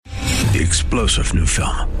The explosive new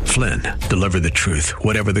film, Flynn, deliver the truth,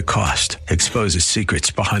 whatever the cost, exposes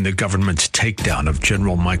secrets behind the government's takedown of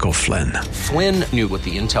General Michael Flynn. Flynn knew what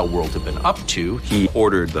the intel world had been up to. He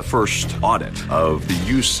ordered the first audit of the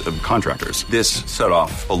use of contractors. This set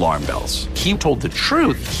off alarm bells. He told the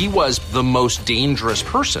truth. He was the most dangerous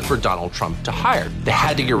person for Donald Trump to hire. They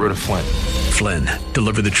had to get rid of Flynn. Flynn,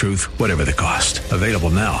 deliver the truth, whatever the cost. Available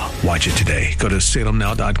now. Watch it today. Go to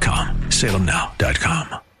salemnow.com.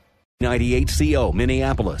 salemnow.com. 98 CO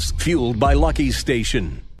Minneapolis, fueled by Lucky's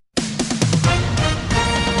Station.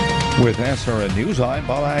 With SRN News, I'm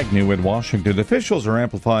Bob Agnew in Washington. Officials are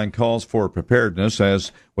amplifying calls for preparedness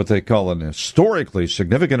as what they call an historically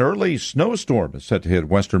significant early snowstorm is set to hit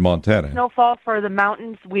western Montana. Snowfall for the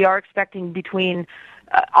mountains, we are expecting between,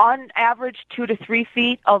 on average, 2 to 3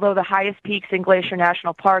 feet, although the highest peaks in Glacier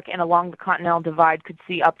National Park and along the Continental Divide could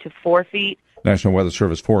see up to 4 feet. National Weather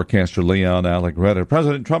Service forecaster Leon Allegretta.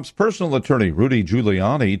 President Trump's personal attorney, Rudy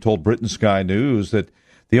Giuliani, told Britain Sky News that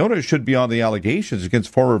the onus should be on the allegations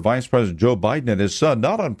against former Vice President Joe Biden and his son,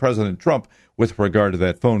 not on President Trump, with regard to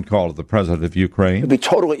that phone call to the president of Ukraine. It would be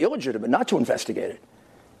totally illegitimate not to investigate it.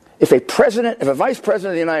 If a vice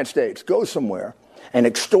president of the United States goes somewhere and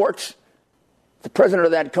extorts the president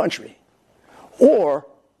of that country or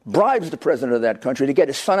bribes the president of that country to get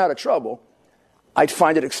his son out of trouble, I'd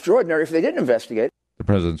find it extraordinary if they didn't investigate. The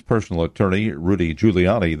president's personal attorney, Rudy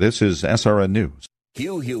Giuliani. This is SRN News.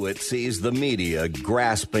 Hugh Hewitt sees the media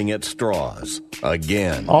grasping at straws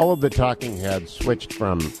again. All of the talking heads switched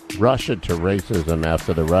from Russia to racism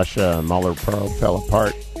after the Russia Mueller probe fell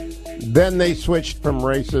apart. Then they switched from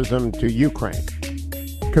racism to Ukraine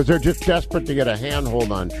because they're just desperate to get a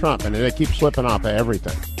handhold on Trump, and they keep slipping off of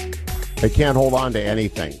everything. They can't hold on to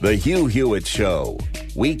anything. The Hugh Hewitt Show,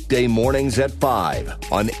 weekday mornings at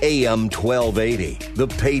 5 on AM 1280. The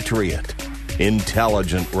Patriot,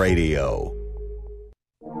 intelligent radio.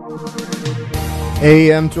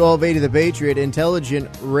 AM 1280, The Patriot, intelligent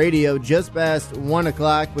radio, just past 1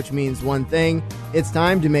 o'clock, which means one thing. It's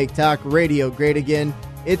time to make talk radio great again.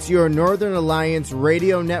 It's your Northern Alliance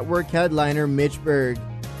Radio Network headliner, Mitch Berg.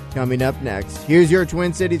 Coming up next, here's your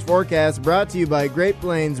Twin Cities forecast, brought to you by Great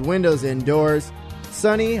Plains Windows and Doors.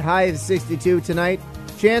 Sunny, high of 62 tonight,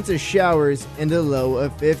 chance of showers, and a low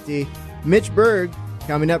of 50. Mitch Berg,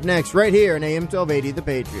 coming up next, right here on AM 1280, The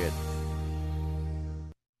Patriot.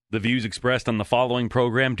 The views expressed on the following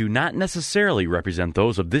program do not necessarily represent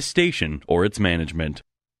those of this station or its management.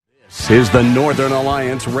 This is the Northern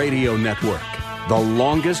Alliance Radio Network, the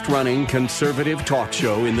longest-running conservative talk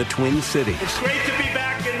show in the Twin Cities. It's great to be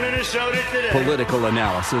back in Minnesota today. Political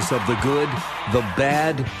analysis of the good, the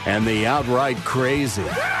bad, and the outright crazy.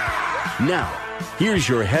 Now, here's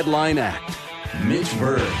your headline act, Mitch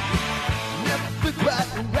Berg.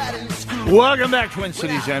 Welcome back, Twin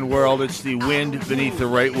Cities and world. It's the wind beneath the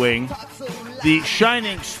right wing. The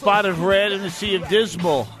shining spot of red in the sea of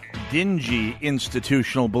dismal, dingy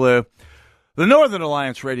institutional blue. The Northern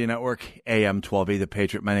Alliance Radio Network, AM 1280, The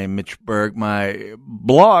Patriot. My name is Mitch Berg. My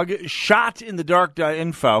blog,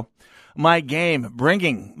 shotinthedark.info. My game,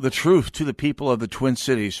 bringing the truth to the people of the Twin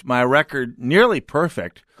Cities. My record, nearly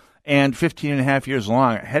perfect, and 15 and a half years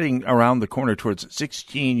long, heading around the corner towards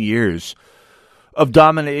 16 years of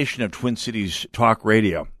domination of Twin Cities talk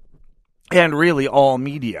radio. And really all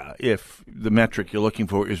media, if the metric you're looking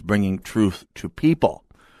for is bringing truth to people.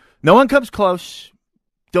 No one comes close.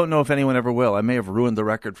 Don't know if anyone ever will. I may have ruined the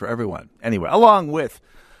record for everyone. Anyway, along with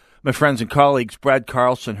my friends and colleagues, Brad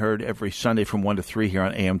Carlson, heard every Sunday from 1 to 3 here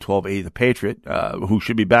on AM 1280 The Patriot, who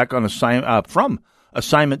should be back on from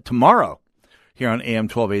assignment tomorrow here on AM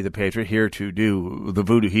 1280 The Patriot, here to do the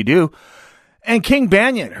voodoo he do. And King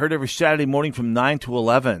Banyan, heard every Saturday morning from 9 to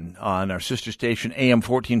 11 on our sister station, AM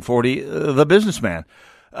 1440, The Businessman.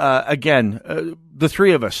 The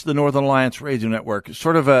three of us, the Northern Alliance Radio Network,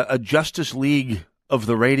 sort of a Justice League of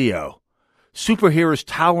the radio. Superheroes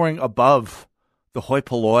towering above the hoi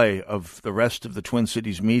polloi of the rest of the Twin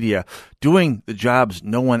Cities media, doing the jobs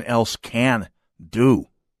no one else can do.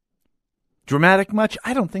 Dramatic much?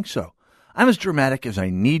 I don't think so. I'm as dramatic as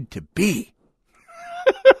I need to be.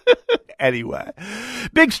 Anyway,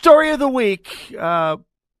 big story of the week.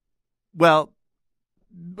 Well,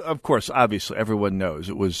 of course, obviously, everyone knows.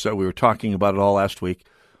 It was we were talking about it all last week.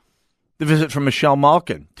 The visit from Michelle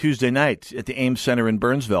Malkin Tuesday night at the Ames Center in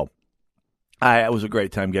Burnsville. It was a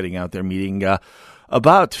great time getting out there, meeting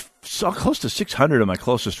about close to 600 of my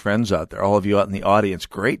closest friends out there, all of you out in the audience.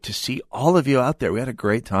 Great to see all of you out there. We had a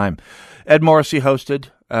great time. Ed Morrissey hosted,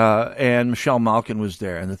 and Michelle Malkin was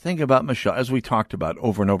there. And the thing about Michelle, as we talked about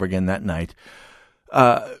over and over again that night,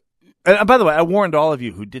 And by the way, I warned all of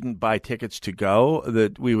you who didn't buy tickets to go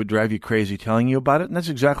that we would drive you crazy telling you about it, and that's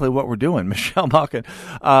exactly what we're doing. Michelle Malkin,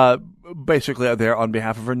 basically out there on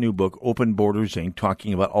behalf of her new book, Open Borders, Inc.,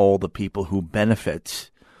 talking about all the people who benefit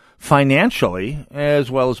financially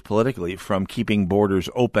as well as politically from keeping borders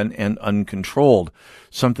open and uncontrolled,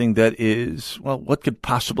 something that is, well, what could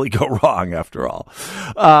possibly go wrong after all?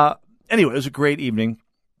 Anyway, it was a great evening.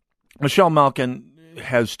 Michelle Malkin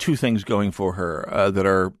has two things going for her that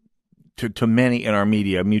are, to many in our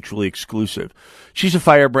media, mutually exclusive. She's a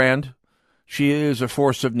firebrand. She is a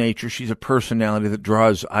force of nature. She's a personality that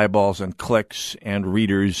draws eyeballs and clicks and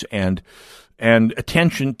readers and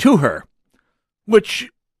attention to her,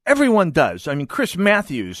 which everyone does. I mean, Chris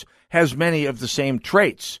Matthews has many of the same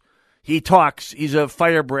traits. He talks. He's a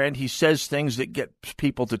firebrand. He says things that get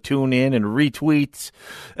people to tune in and retweet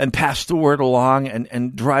and pass the word along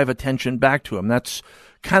and drive attention back to him. That's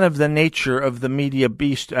kind of the nature of the media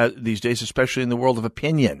beast these days, especially in the world of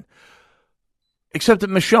opinion. Except that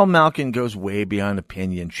Michelle Malkin goes way beyond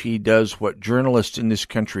opinion. She does what journalists in this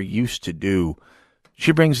country used to do.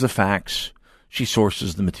 She brings the facts. She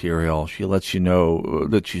sources the material. She lets you know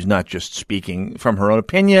that she's not just speaking from her own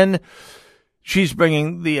opinion. She's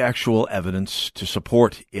bringing the actual evidence to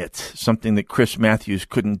support it, something that Chris Matthews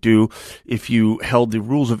couldn't do if you held the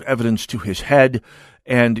rules of evidence to his head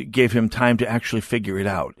and gave him time to actually figure it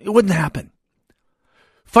out. It wouldn't happen.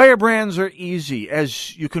 Firebrands are easy,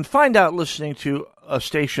 as you can find out listening to a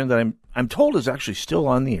station that I'm told is actually still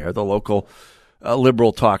on the air, the local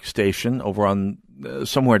liberal talk station over on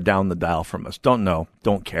somewhere down the dial from us. Don't know,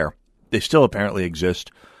 don't care. They still apparently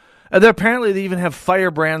exist. And apparently they even have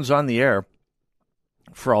firebrands on the air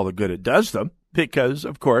for all the good it does them, because,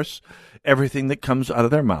 of course, everything that comes out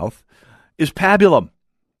of their mouth is pabulum,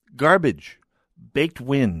 garbage, baked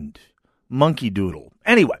wind, monkey doodle.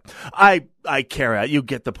 Anyway, I care out. You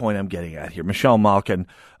get the point I'm getting at here. Michelle Malkin,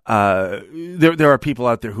 there are people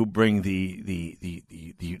out there who bring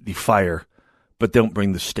the fire, but don't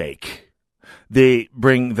bring the steak. They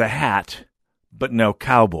bring the hat, but no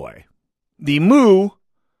cowboy. The moo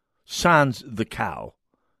sans the cow.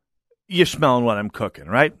 You're smelling what I'm cooking,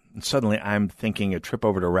 right? And suddenly I'm thinking a trip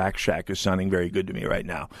over to Rack Shack is sounding very good to me right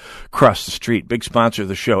now. Across the street, big sponsor of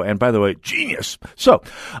the show. And by the way, genius. So,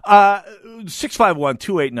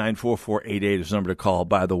 651-289-4488 is the number to call,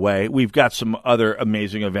 by the way. We've got some other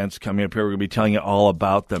amazing events coming up here. We're going to be telling you all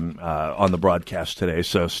about them on the broadcast today.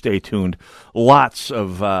 So stay tuned. Lots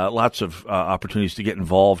of opportunities to get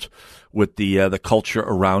involved with the culture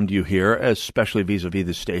around you here, especially vis-a-vis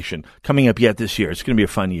the station. Coming up yet this year. It's going to be a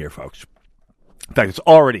fun year, folks. In fact,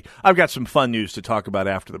 I've got some fun news to talk about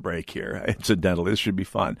after the break here. Incidentally, this should be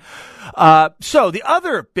fun. So the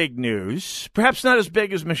other big news, perhaps not as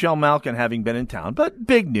big as Michelle Malkin having been in town, but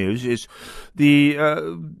big news is the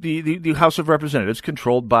House of Representatives,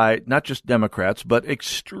 controlled by not just Democrats, but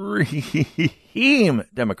extreme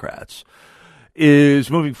Democrats, is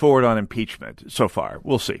moving forward on impeachment so far.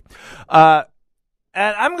 We'll see. And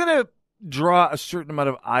I'm going to draw a certain amount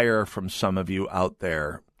of ire from some of you out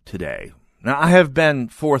there today. Now, I have been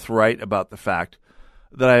forthright about the fact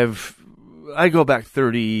that I go back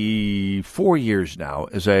 34 years now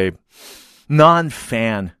as a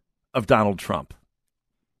non-fan of Donald Trump.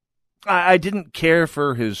 I didn't care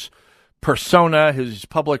for his persona, his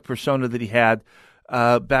public persona that he had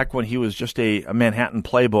back when he was just a Manhattan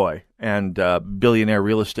playboy and billionaire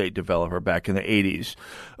real estate developer back in the 80s,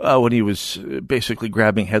 when he was basically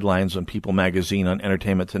grabbing headlines on People magazine, on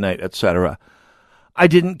Entertainment Tonight, etc. I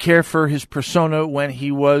didn't care for his persona when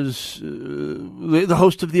he was the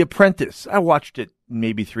host of The Apprentice. I watched it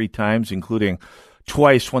maybe 3 times, including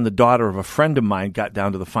twice when the daughter of a friend of mine got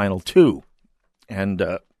down to the final 2. And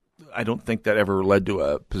I don't think that ever led to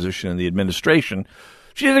a position in the administration.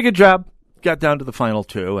 She did a good job, got down to the final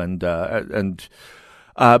 2. And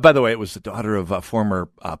by the way, it was the daughter of former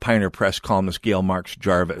Pioneer Press columnist Gail Marks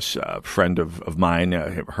Jarvis, a friend of mine,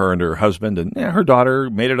 her and her husband, and her daughter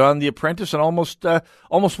made it on The Apprentice and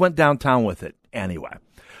almost went downtown with it. Anyway,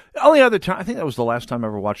 the only other time, I think that was the last time I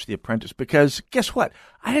ever watched The Apprentice, because guess what?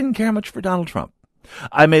 I didn't care much for Donald Trump.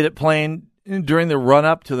 I made it plain during the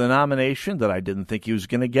run-up to the nomination that I didn't think he was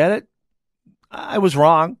going to get it. I was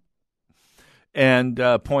wrong. And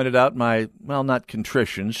pointed out my, well, not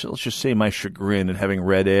contrition, so let's just say my chagrin at having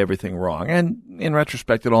read everything wrong. And in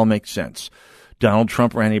retrospect, it all makes sense. Donald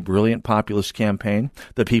Trump ran a brilliant populist campaign.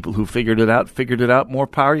 The people who figured it out, more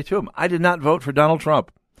power to them. I did not vote for Donald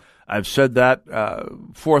Trump. I've said that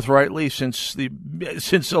forthrightly since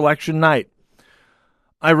election night.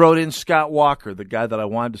 I wrote in Scott Walker, the guy that I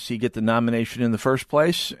wanted to see get the nomination in the first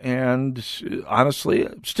place, and honestly,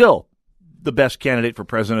 still the best candidate for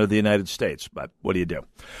president of the United States. But what do you do?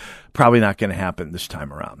 Probably not going to happen this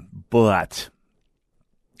time around. But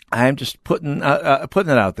I'm just putting it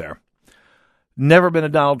out there. Never been a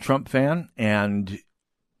Donald Trump fan, and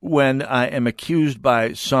when I am accused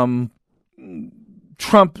by some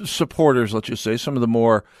Trump supporters, let's just say, some of the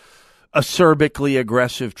more acerbically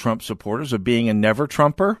aggressive Trump supporters of being a never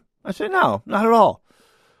Trumper, I say no, not at all.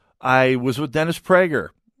 I was with Dennis Prager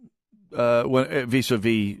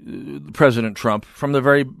vis-a-vis President Trump from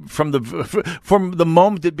the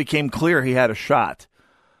moment it became clear he had a shot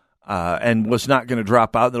and was not going to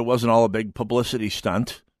drop out, that it wasn't all a big publicity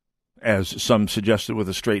stunt, as some suggested with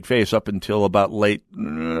a straight face, up until about late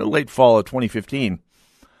fall of 2015.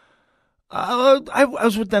 I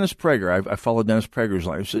was with Dennis Prager. I followed Dennis Prager's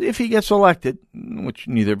line. He said, if he gets elected, which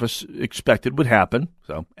neither of us expected would happen,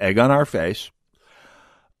 so egg on our face,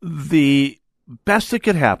 the best that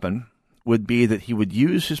could happen would be that he would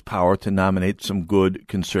use his power to nominate some good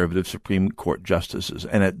conservative Supreme Court justices.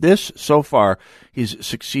 And at this, so far, he's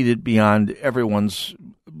succeeded beyond everyone's,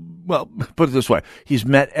 well, put it this way, he's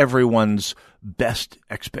met everyone's best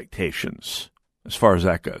expectations as far as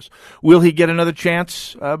that goes. Will he get another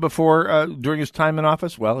chance during his time in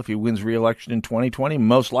office? Well, if he wins re-election in 2020,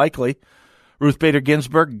 most likely. Ruth Bader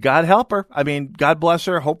Ginsburg, God help her. I mean, God bless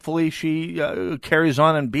her. Hopefully she carries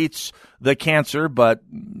on and beats the cancer, but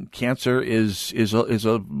cancer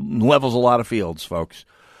levels a lot of fields, folks.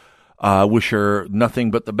 Wish her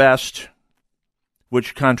nothing but the best,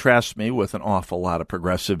 which contrasts me with an awful lot of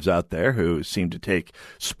progressives out there who seem to take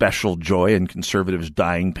special joy in conservatives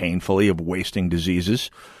dying painfully of wasting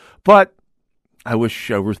diseases. But I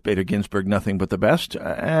wish Ruth Bader Ginsburg nothing but the best,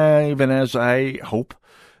 even as I hope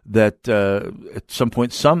that at some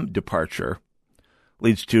point some departure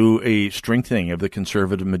leads to a strengthening of the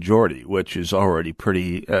conservative majority, which is already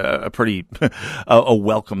a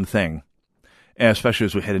welcome thing, especially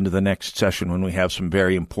as we head into the next session when we have some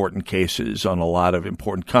very important cases on a lot of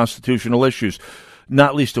important constitutional issues,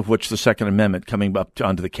 not least of which the Second Amendment coming up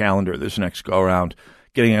onto the calendar this next go-around.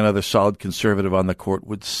 Getting another solid conservative on the court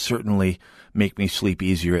would certainly make me sleep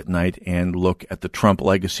easier at night and look at the Trump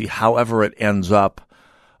legacy, however it ends up,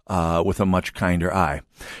 with a much kinder eye.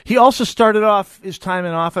 He also started off his time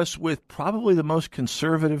in office with probably the most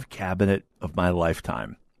conservative cabinet of my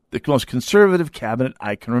lifetime. The most conservative cabinet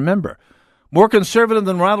I can remember. More conservative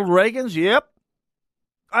than Ronald Reagan's? Yep.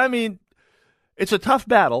 I mean, it's a tough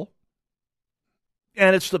battle,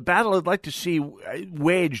 and it's the battle I'd like to see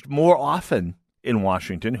waged more often in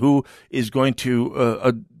Washington. Who is going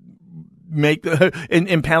to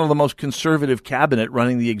impanel the most conservative cabinet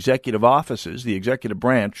running the executive offices, the executive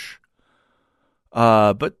branch.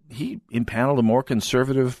 But he impaneled a more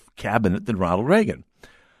conservative cabinet than Ronald Reagan.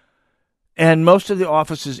 And most of the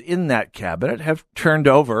offices in that cabinet have turned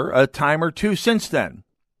over a time or two since then.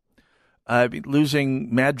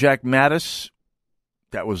 Losing Mad Jack Mattis,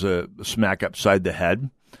 that was a smack upside the head.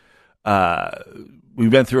 We've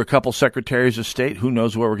been through a couple secretaries of state. Who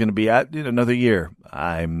knows where we're going to be at in another year?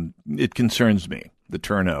 It concerns me, the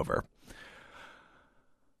turnover.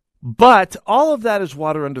 But all of that is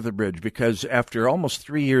water under the bridge, because after almost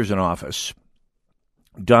 3 years in office,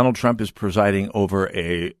 Donald Trump is presiding over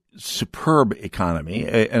a superb economy,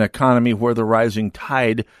 an economy where the rising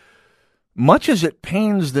tide, much as it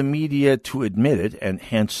pains the media to admit it, and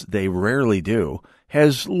hence they rarely do,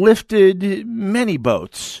 has lifted many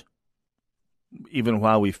boats, even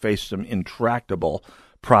while we face some intractable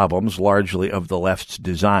problems, largely of the left's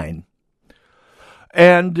design.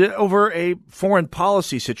 And over a foreign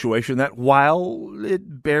policy situation that, while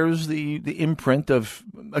it bears the imprint of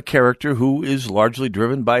a character who is largely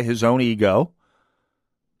driven by his own ego,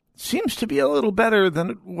 seems to be a little better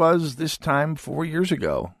than it was this time 4 years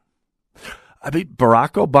ago. I mean,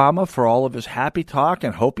 Barack Obama, for all of his happy talk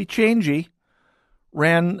and hopey-changey,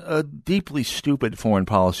 ran a deeply stupid foreign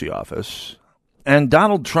policy office. And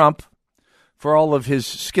Donald Trump, for all of his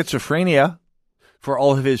schizophrenia, for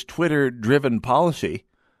all of his Twitter-driven policy,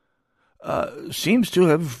 seems to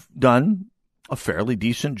have done a fairly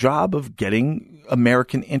decent job of getting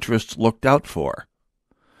American interests looked out for,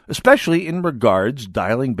 especially in regards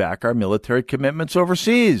dialing back our military commitments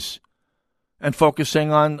overseas and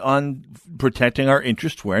focusing on protecting our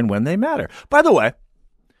interests where and when they matter. By the way,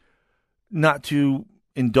 not to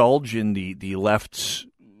indulge in the left's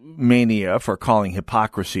mania for calling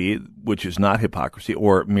hypocrisy, which is not hypocrisy,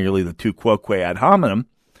 or merely the tu quoque ad hominem,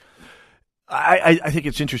 I think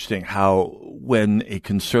it's interesting how when a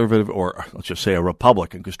conservative, or let's just say a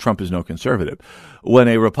Republican, because Trump is no conservative, when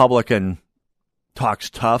a Republican talks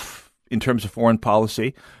tough in terms of foreign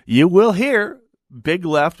policy, you will hear big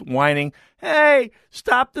left, whining, hey,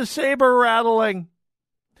 stop the saber rattling.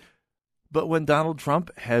 But when Donald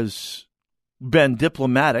Trump has been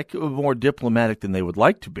diplomatic, more diplomatic than they would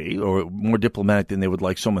like to be, or more diplomatic than they would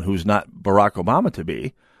like someone who's not Barack Obama to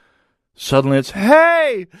be, suddenly it's,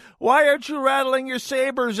 hey, why aren't you rattling your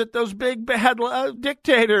sabers at those big bad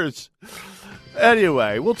dictators?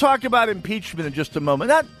 Anyway, we'll talk about impeachment in just a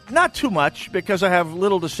moment. Not too much, because I have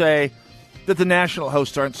little to say that the national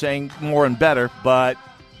hosts aren't saying more and better, but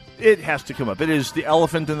it has to come up. It is the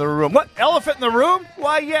elephant in the room. What? Elephant in the room?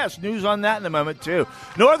 Why, yes. News on that in a moment, too.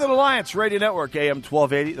 Northern Alliance Radio Network, AM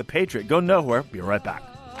 1280, The Patriot. Go nowhere. Be right back.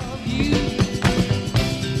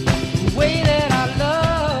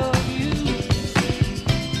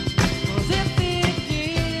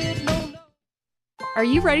 Are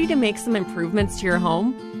you ready to make some improvements to your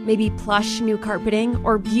home? Maybe plush new carpeting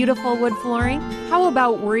or beautiful wood flooring? How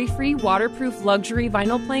about worry-free, waterproof, luxury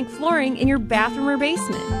vinyl plank flooring in your bathroom or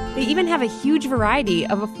basement? They even have a huge variety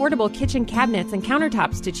of affordable kitchen cabinets and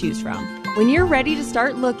countertops to choose from. When you're ready to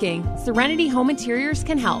start looking, Serenity Home Interiors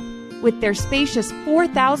can help. With their spacious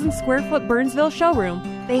 4,000 square foot Burnsville showroom,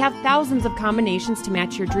 they have thousands of combinations to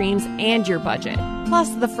match your dreams and your budget. Plus,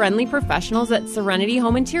 the friendly professionals at Serenity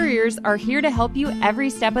Home Interiors are here to help you every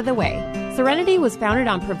step of the way. Serenity was founded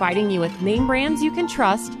on providing you with name brands you can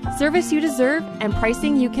trust, service you deserve, and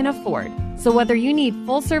pricing you can afford. So whether you need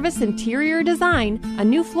full-service interior design, a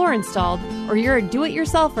new floor installed, or you're a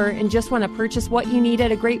do-it-yourselfer and just want to purchase what you need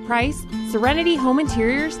at a great price, Serenity Home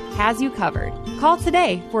Interiors has you covered. Call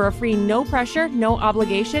today for a free no-pressure,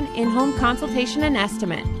 no-obligation in-home consultation and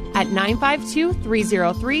estimate at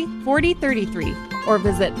 952-303-4033 or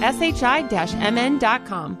visit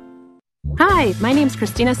shi-mn.com. Hi, my name's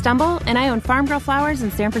Christina Stumble, and I own Farm Girl Flowers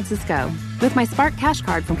in San Francisco. With my Spark Cash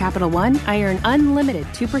Card from Capital One, I earn unlimited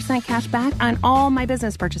 2% cash back on all my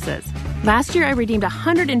business purchases. Last year, I redeemed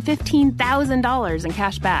 $115,000 in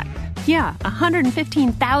cash back. Yeah,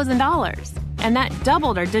 $115,000. And that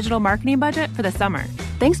doubled our digital marketing budget for the summer.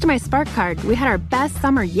 Thanks to my Spark Card, we had our best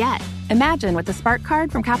summer yet. Imagine what the Spark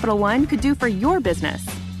Card from Capital One could do for your business.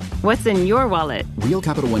 What's in your wallet? Real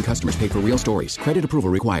Capital One customers pay for real stories. Credit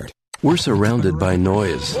approval required. We're surrounded by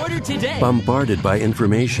noise, bombarded by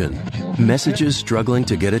information, messages struggling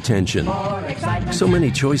to get attention. So many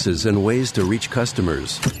choices and ways to reach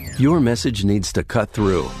customers. Your message needs to cut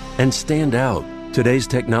through and stand out. Today's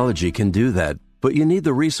technology can do that, but you need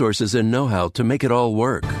the resources and know-how to make it all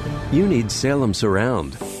work. You need Salem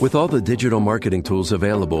Surround. With all the digital marketing tools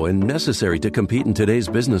available and necessary to compete in today's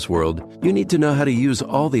business world, you need to know how to use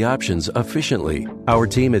all the options efficiently. Our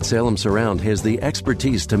team at Salem Surround has the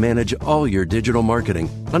expertise to manage all your digital marketing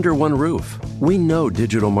under one roof. We know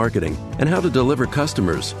digital marketing and how to deliver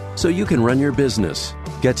customers so you can run your business.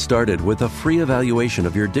 Get started with a free evaluation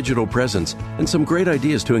of your digital presence and some great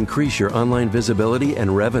ideas to increase your online visibility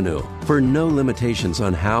and revenue. For no limitations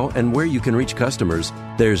on how and where you can reach customers,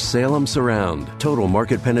 there's Salem Surround. Total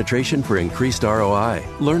market penetration for increased ROI.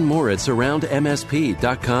 Learn more at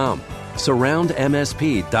surroundmsp.com.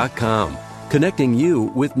 Surroundmsp.com. Connecting you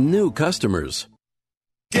with new customers.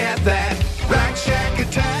 Get that Rack Shack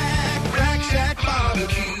attack, Rack Shack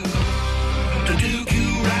barbecue. To do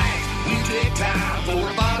you right, we take time for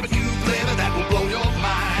a barbecue flavor that will blow your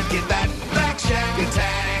mind. Get that Rack Shack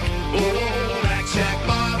attack, oh, Rack Shack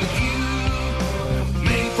barbecue.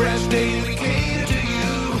 Made fresh daily, cater to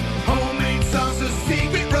you. Homemade sauces,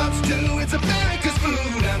 secret rubs too. It's America's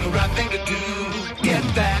food and the right thing to do. Get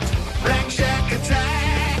that Rack Shack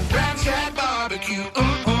attack, Rack Shack barbecue.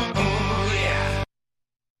 Yeah.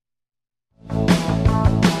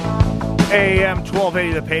 AM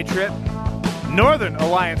 1280 The Patriot, Northern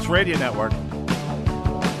Alliance Radio Network.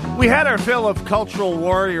 We had our fill of cultural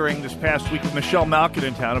warrioring this past week with Michelle Malkin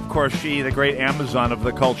in town. Of course, she, the great Amazon of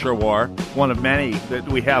the culture war, one of many that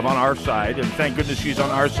we have on our side, and thank goodness she's on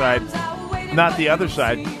our side, not the other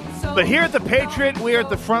side. But here at The Patriot, we are at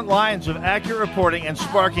the front lines of accurate reporting and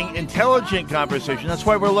sparking intelligent conversation. That's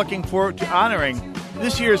why we're looking forward to honoring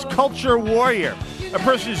this year's culture warrior, a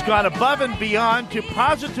person who's gone above and beyond to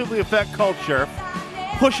positively affect culture,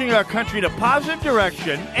 pushing our country in a positive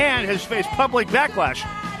direction, and has faced public backlash.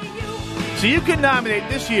 So you can nominate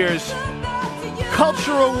this year's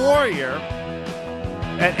Cultural Warrior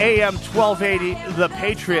at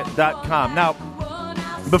am1280thepatriot.com. Now,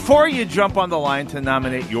 before you jump on the line to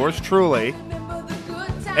nominate yours truly,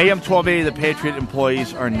 AM1280 The Patriot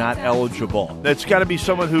employees are not eligible. It's got to be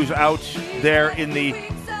someone who's out there in the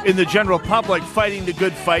general public fighting the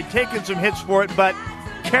good fight, taking some hits for it, but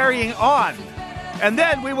carrying on. And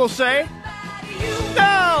then we will say,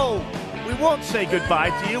 no! We won't say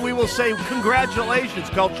goodbye to you. We will say, congratulations,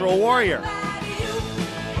 Cultural Warrior.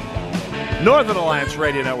 Northern Alliance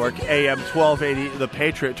Radio Network, AM 1280, The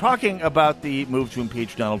Patriot, talking about the move to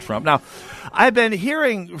impeach Donald Trump. Now, I've been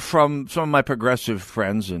hearing from some of my progressive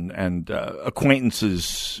friends and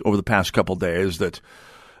acquaintances over the past couple days that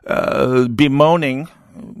bemoaning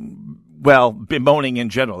in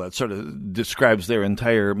general, that sort of describes their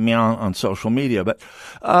entire meow on social media, but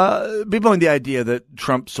bemoaning the idea that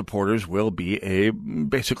Trump supporters will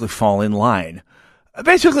basically fall in line,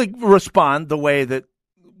 basically respond the way that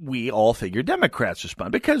we all figure Democrats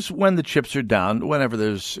respond, because when the chips are down, whenever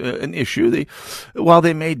there's an issue, while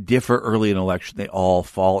they may differ early in an election, they all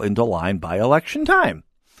fall into line by election time.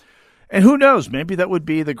 And who knows, maybe that would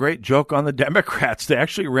be the great joke on the Democrats. They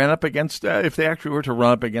actually ran up against, if they actually were to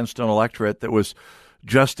run up against an electorate that was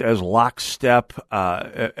just as lockstep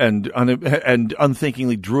and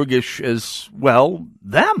unthinkingly droogish as, well,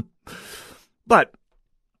 them. But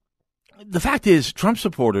the fact is, Trump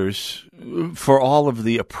supporters, for all of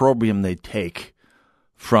the opprobrium they take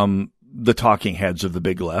from the talking heads of the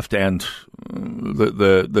big left and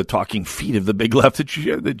the talking feet of the big left that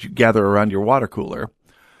you gather around your water cooler,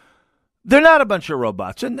 they're not a bunch of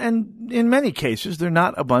robots. And in many cases, they're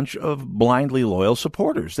not a bunch of blindly loyal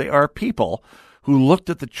supporters. They are people who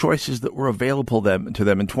looked at the choices that were available to them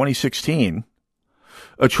in 2016,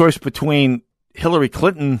 a choice between Hillary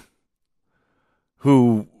Clinton,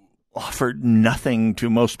 who offered nothing to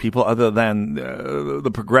most people other than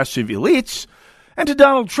the progressive elites, and to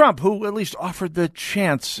Donald Trump, who at least offered the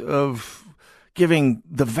chance of giving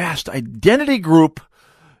the vast identity group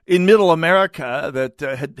in Middle America that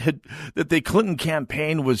that the Clinton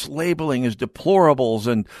campaign was labeling as deplorables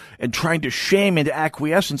and trying to shame into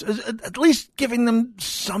acquiescence, at least giving them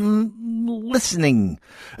some listening,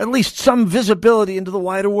 at least some visibility into the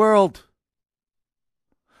wider world.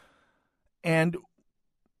 And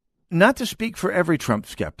not to speak for every Trump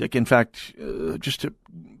skeptic, in fact,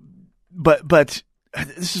 but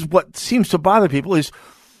this is what seems to bother people, is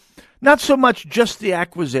not so much just the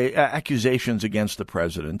accusations against the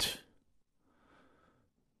president,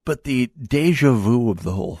 but the deja vu of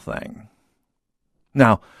the whole thing.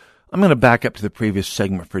 Now, I'm going to back up to the previous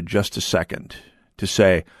segment for just a second to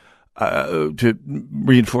say, to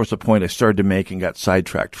reinforce a point I started to make and got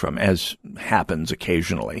sidetracked from, as happens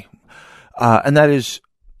occasionally. And that is,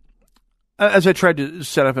 as I tried to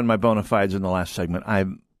set up in my bona fides in the last segment,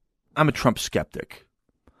 I'm a Trump skeptic.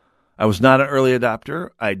 I was not an early adopter.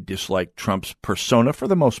 I dislike Trump's persona for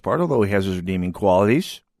the most part, although he has his redeeming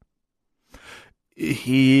qualities.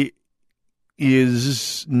 He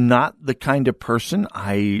is not the kind of person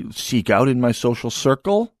I seek out in my social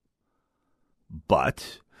circle,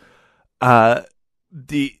 but but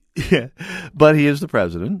he is the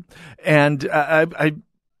president, and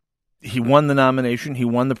he won the nomination. He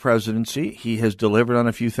won the presidency. He has delivered on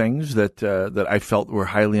a few things that I felt were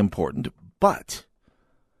highly important. But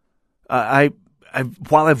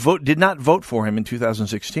while I did not vote for him in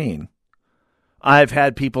 2016, I've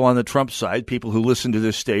had people on the Trump side, people who listen to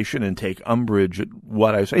this station and take umbrage at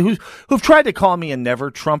what I say, who've tried to call me a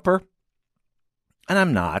never-Trumper, and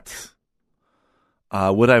I'm not.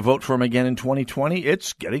 Would I vote for him again in 2020?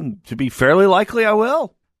 It's getting to be fairly likely I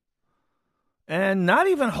will. And not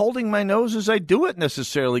even holding my nose as I do it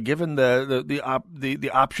necessarily, given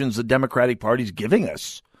the options the Democratic Party's giving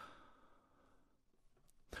us.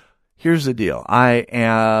 Here's the deal. I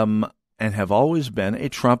am and have always been a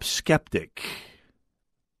Trump skeptic.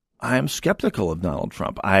 I am skeptical of Donald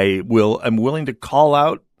Trump. I'm willing to call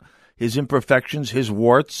out his imperfections, his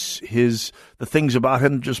warts, the things about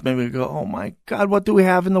him just made me go, oh my God, what do we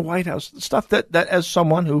have in the White House? The stuff that as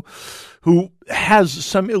someone who has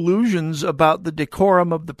some illusions about the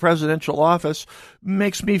decorum of the presidential office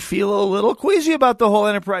makes me feel a little queasy about the whole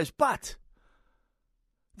enterprise. But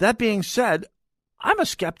that being said, I'm a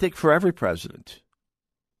skeptic for every president.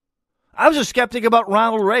 I was a skeptic about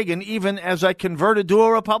Ronald Reagan even as I converted to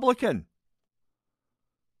a Republican.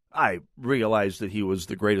 I realized that he was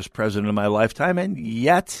the greatest president of my lifetime, and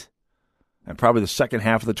yet, and probably the second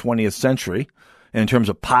half of the 20th century, and in terms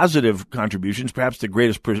of positive contributions, perhaps the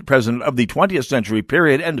greatest president of the 20th century,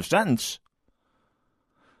 period, end of sentence.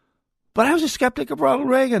 But I was a skeptic of Ronald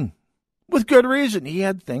Reagan, with good reason. He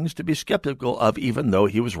had things to be skeptical of, even though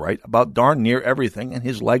he was right about darn near everything, and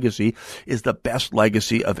his legacy is the best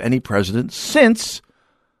legacy of any president since,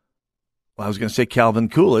 well, I was going to say Calvin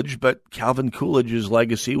Coolidge, but Calvin Coolidge's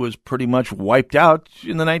legacy was pretty much wiped out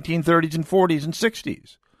in the 1930s and 40s and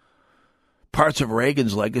 60s. Parts of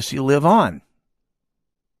Reagan's legacy live on.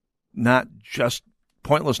 Not just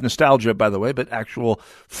pointless nostalgia, by the way, but actual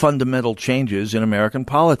fundamental changes in American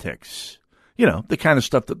politics. You know, the kind of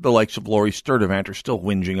stuff that the likes of Laurie Sturdivant are still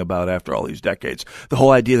whinging about after all these decades. The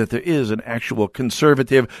whole idea that there is an actual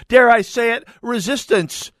conservative, dare I say it,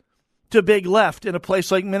 resistance to big left in a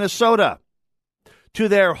place like Minnesota. To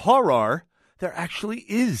their horror, there actually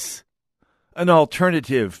is an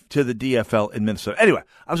alternative to the DFL in Minnesota. Anyway,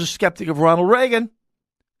 I was a skeptic of Ronald Reagan,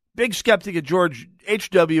 big skeptic of George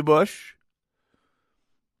H.W. Bush,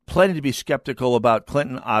 plenty to be skeptical about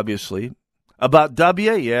Clinton, obviously. About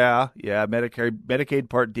W, yeah, Medicaid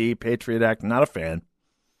Part D, Patriot Act, not a fan.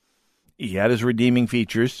 He had his redeeming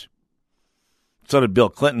features. So did Bill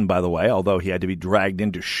Clinton, by the way, although he had to be dragged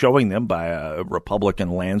into showing them by a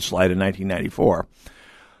Republican landslide in 1994.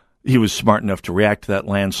 He was smart enough to react to that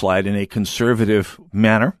landslide in a conservative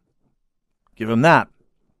manner. Give him that.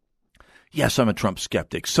 Yes, I'm a Trump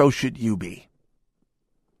skeptic. So should you be.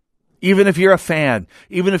 Even if you're a fan,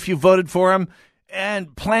 even if you voted for him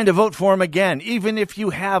and plan to vote for him again, even if you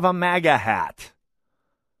have a MAGA hat,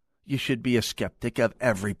 you should be a skeptic of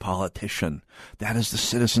every politician. That is the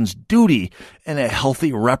citizen's duty in a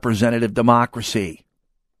healthy representative democracy.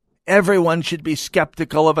 Everyone should be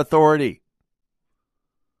skeptical of authority,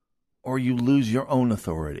 or you lose your own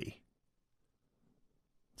authority.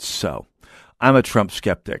 So, I'm a Trump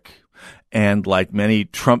skeptic, and like many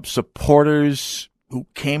Trump supporters who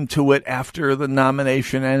came to it after the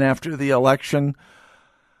nomination and after the election,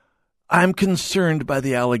 I'm concerned by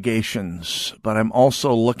the allegations, but I'm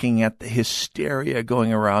also looking at the hysteria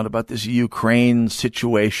going around about this Ukraine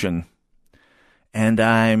situation, and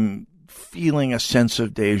I'm feeling a sense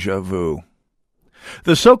of deja vu.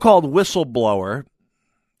 The so-called whistleblower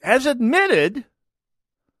has admitted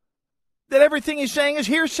that everything he's saying is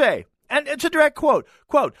hearsay. And it's a direct quote.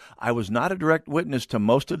 Quote, I was not a direct witness to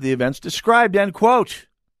most of the events described, end quote.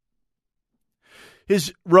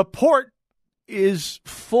 His report is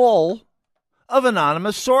full of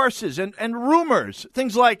anonymous sources and rumors.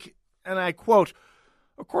 Things like, and I quote,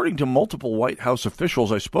 according to multiple White House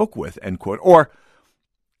officials I spoke with, end quote. Or,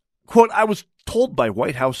 quote, I was told by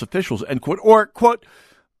White House officials, end quote. Or, quote,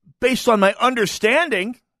 based on my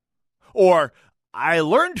understanding, or I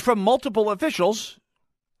learned from multiple officials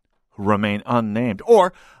who remain unnamed,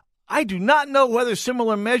 or I do not know whether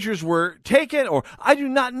similar measures were taken, or I do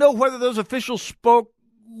not know whether those officials spoke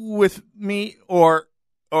with me or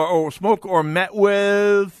spoke or met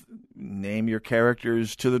with, name your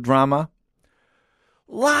characters to the drama.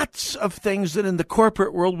 Lots of things that in the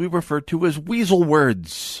corporate world we refer to as weasel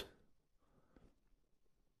words.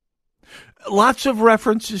 Lots of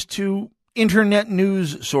references to internet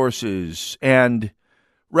news sources and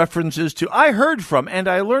references to I heard from and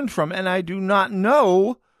I learned from and I do not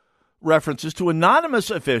know, references to anonymous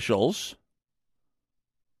officials.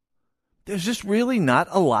 There's just really not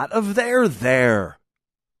a lot of there.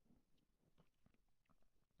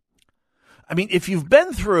 I mean, if you've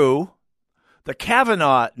been through the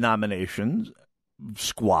Kavanaugh nominations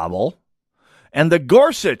squabble and the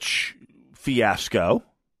Gorsuch fiasco,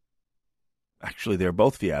 actually they're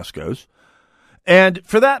both fiascos, and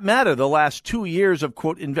for that matter, the last 2 years of,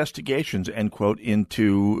 quote, investigations, end quote,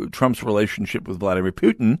 into Trump's relationship with Vladimir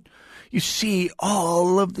Putin, you see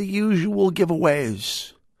all of the usual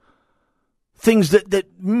giveaways. Things that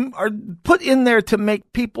are put in there to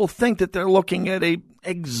make people think that they're looking at a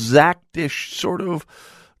exactish sort of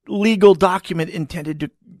legal document intended to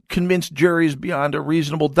convince juries beyond a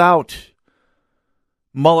reasonable doubt.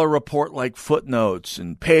 Mueller report-like footnotes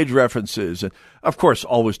and page references, and of course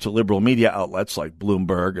always to liberal media outlets like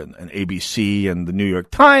Bloomberg and ABC and the New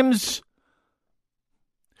York Times.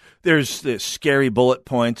 There's the scary bullet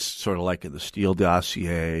points, sort of like in the Steele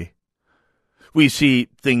dossier. We see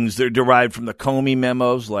things that are derived from the Comey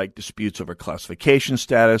memos, like disputes over classification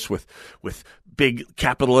status with big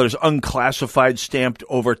capital letters, unclassified stamped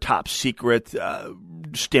over top secret,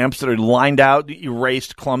 stamps that are lined out,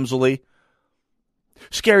 erased clumsily.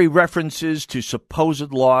 Scary references to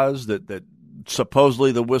supposed laws that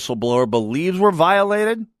supposedly the whistleblower believes were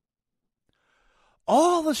violated.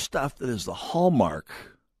 All the stuff that is the hallmark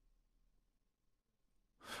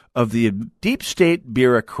of the deep state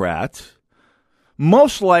bureaucrat,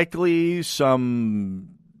 most likely somebody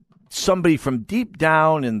from deep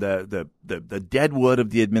down in the deadwood of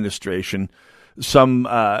the administration,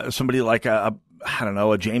 somebody like a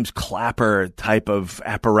James Clapper type of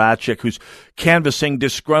apparatchik who's canvassing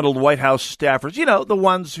disgruntled White House staffers, the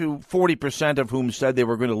ones who 40% of whom said they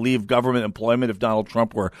were going to leave government employment if Donald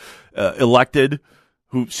Trump were elected,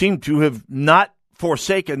 who seem to have not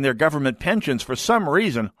forsaken their government pensions for some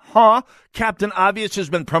reason. Huh? Captain Obvious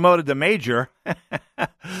has been promoted to Major.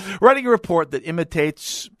 Writing a report that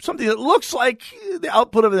imitates something that looks like the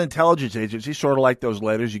output of an intelligence agency, sort of like those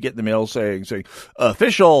letters you get in the mail saying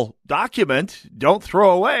official document, don't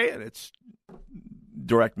throw away. And it's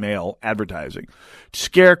direct mail advertising.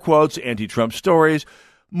 Scare quotes, anti-Trump stories.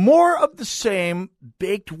 More of the same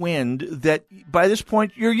baked wind that by this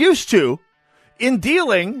point you're used to in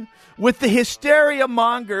dealing with the hysteria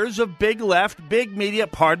mongers of big left, big media,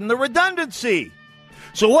 pardon the redundancy.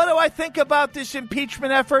 So what do I think about this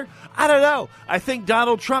impeachment effort? I don't know. I think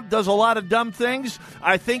Donald Trump does a lot of dumb things.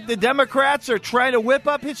 I think the Democrats are trying to whip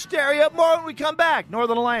up hysteria. More when we come back.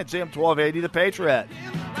 Northern Alliance, AM 1280, The Patriot.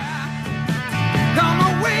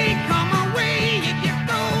 Come away, you get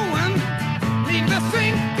going. Leave the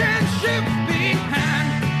sinking ship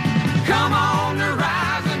behind. Come on the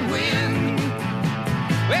rising wind.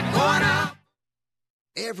 We're going up.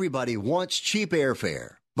 Everybody wants cheap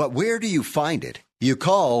airfare, but where do you find it? You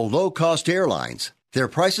call low-cost airlines. Their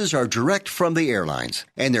prices are direct from the airlines,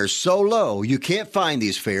 and they're so low you can't find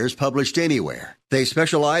these fares published anywhere. They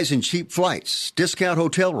specialize in cheap flights, discount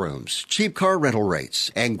hotel rooms, cheap car rental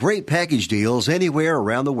rates, and great package deals anywhere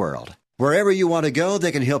around the world. Wherever you want to go,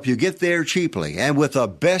 they can help you get there cheaply and with a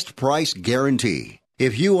best price guarantee.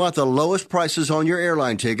 If you want the lowest prices on your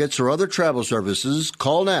airline tickets or other travel services,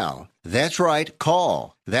 call now. That's right,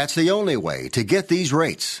 call. That's the only way to get these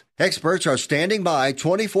rates. Experts are standing by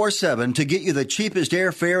 24/7 to get you the cheapest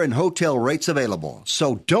airfare and hotel rates available.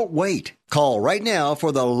 So don't wait. Call right now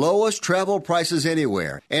for the lowest travel prices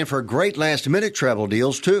anywhere and for great last-minute travel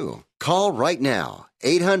deals, too. Call right now.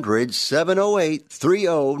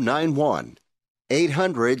 800-708-3091.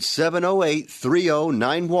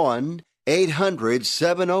 800-708-3091.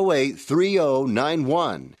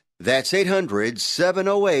 800-708-3091. That's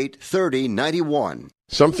 800-708-3091.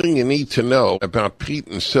 Something you need to know about Pete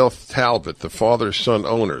and Seth Talbot, the father-son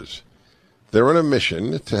owners. They're on a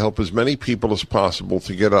mission to help as many people as possible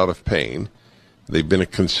to get out of pain. They've been a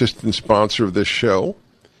consistent sponsor of this show.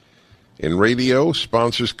 In radio,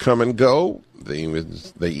 sponsors come and go. They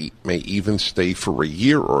may even stay for a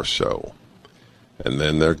year or so, and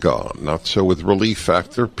then they're gone. Not so with Relief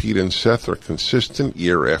Factor. Pete and Seth are consistent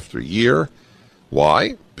year after year.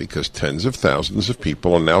 Why? Because tens of thousands of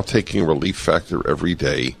people are now taking Relief Factor every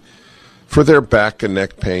day for their back and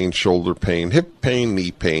neck pain, shoulder pain, hip pain,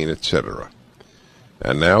 knee pain, etc.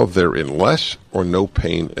 And now they're in less or no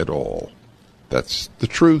pain at all. That's the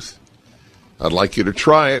truth. I'd like you to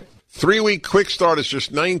try it. 3-week quick start is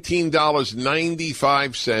just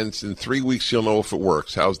 $19.95. In 3 weeks, you'll know if it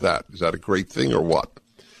works. How's that? Is that a great thing or what?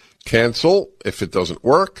 Cancel if it doesn't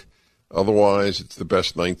work. Otherwise, it's the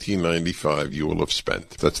best $19.95 you will have spent.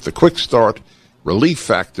 That's the quick start,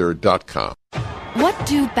 ReliefFactor.com. What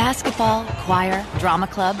do basketball, choir, drama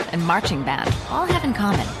club, and marching band all have in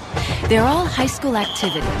common? They're all high school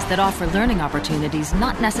activities that offer learning opportunities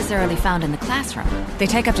not necessarily found in the classroom. They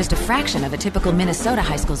take up just a fraction of a typical Minnesota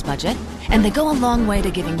high school's budget, and they go a long way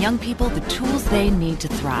to giving young people the tools they need to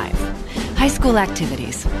thrive. High school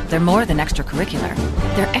activities, they're more than extracurricular.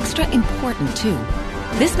 They're extra important, too.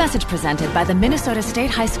 This message presented by the Minnesota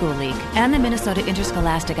State High School League and the Minnesota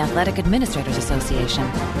Interscholastic Athletic Administrators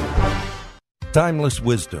Association. Timeless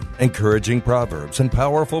wisdom, encouraging proverbs, and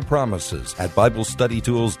powerful promises. At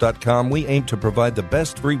BibleStudyTools.com, we aim to provide the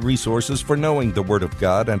best free resources for knowing the Word of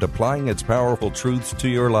God and applying its powerful truths to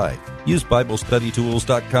your life. Use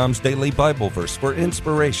BibleStudyTools.com's daily Bible verse for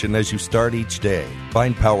inspiration as you start each day.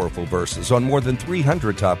 Find powerful verses on more than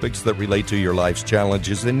 300 topics that relate to your life's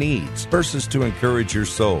challenges and needs. Verses to encourage your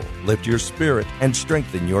soul, lift your spirit, and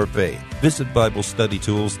strengthen your faith. Visit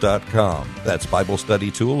BibleStudyTools.com. That's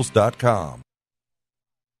BibleStudyTools.com.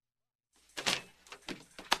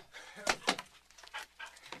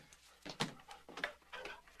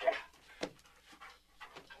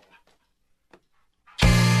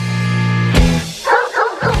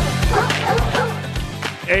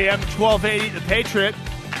 AM 1280, The Patriot,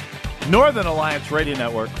 Northern Alliance Radio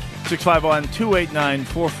Network,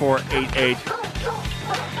 651-289-4488.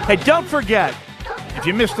 Hey, don't forget, if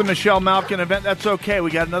you missed the Michelle Malkin event, that's okay.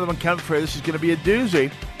 We got another one coming for you. This is going to be a doozy.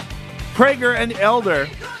 Prager and Elder,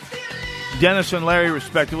 Dennis and Larry,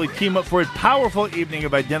 respectively, team up for a powerful evening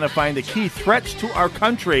of identifying the key threats to our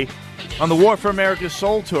country on the War for America's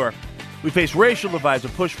Soul Tour. We face racial divides, a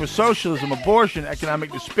push for socialism, abortion,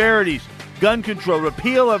 economic disparities, gun control,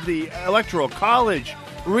 repeal of the Electoral College,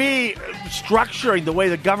 restructuring the way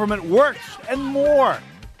the government works, and more.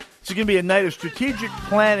 It's going to be a night of strategic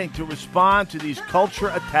planning to respond to these culture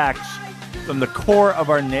attacks from the core of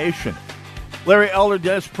our nation. Larry Elder,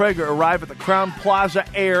 Dennis Prager arrive at the Crown Plaza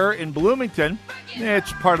Air in Bloomington.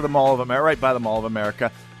 It's part of the Mall of America, right by the Mall of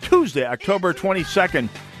America. Tuesday, October 22nd.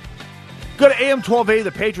 Go to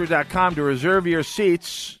am1280thepatriot.com to reserve your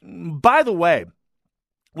seats. By the way,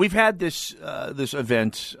 we've had this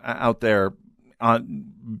event out there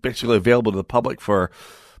basically available to the public for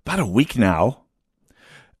about a week now.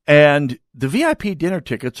 And the VIP dinner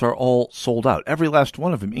tickets are all sold out, every last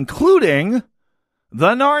one of them, including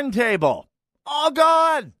the Narn table. All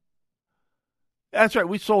gone. That's right.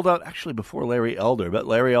 We sold out actually before Larry Elder, but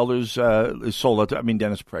Larry Elder's is sold out. I mean,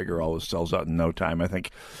 Dennis Prager always sells out in no time. I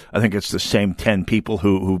think it's the same 10 people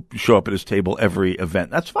who show up at his table every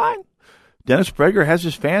event. That's fine. Dennis Prager has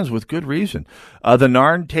his fans with good reason. The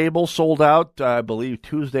Narn table sold out, I believe,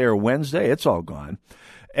 Tuesday or Wednesday. It's all gone.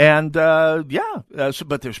 And,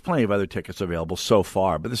 but there's plenty of other tickets available so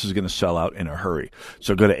far, but this is going to sell out in a hurry.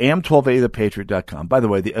 So go to am1280thepatriot.com. By the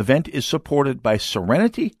way, the event is supported by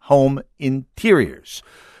Serenity Home Interiors.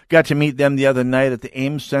 Got to meet them the other night at the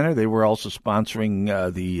Ames Center. They were also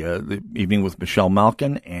sponsoring the evening with Michelle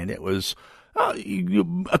Malkin, and it was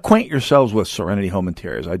you acquaint yourselves with Serenity Home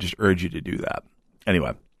Interiors. I just urge you to do that.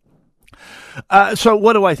 Anyway. So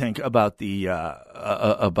what do I think about the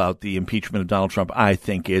impeachment of Donald Trump? I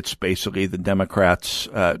think it's basically the Democrats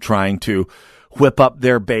trying to whip up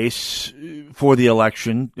their base for the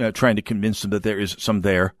election, trying to convince them that there is some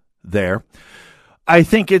there. I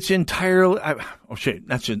think it's entirely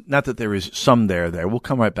not that there is some there. We'll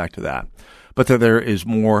come right back to that. But that there is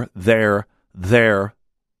more there than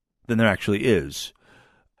there actually is.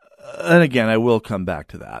 And again, I will come back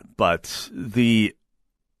to that. But the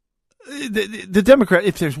Democrat,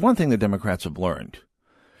 if there's one thing the Democrats have learned,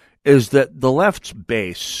 is that the left's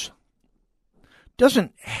base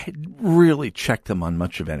doesn't really check them on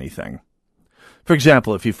much of anything. For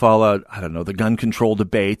example, if you follow, the gun control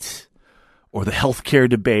debate or the health care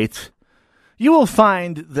debate, you will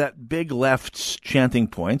find that big left's chanting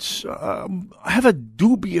points have a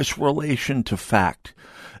dubious relation to fact,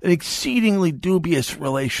 an exceedingly dubious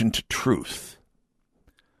relation to truth.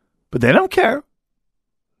 But they don't care.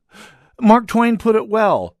 Mark Twain put it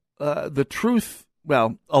well. The truth,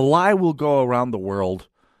 a lie will go around the world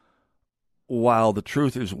while the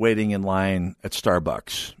truth is waiting in line at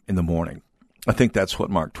Starbucks in the morning. I think that's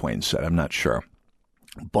what Mark Twain said. I'm not sure.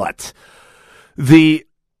 But basically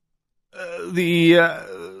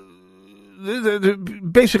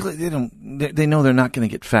they know they're not going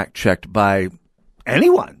to get fact checked by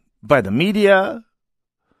anyone, by the media,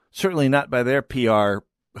 certainly not by their PR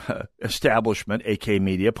establishment, AK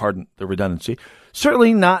media, pardon the redundancy,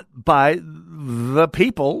 certainly not by the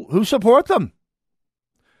people who support them.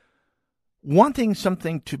 Wanting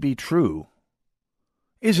something to be true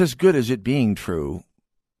is as good as it being true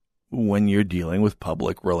when you're dealing with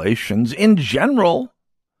public relations in general,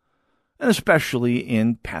 and especially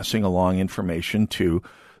in passing along information to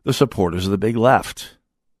the supporters of the big left.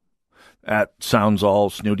 That sounds all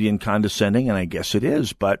snooty and condescending, and I guess it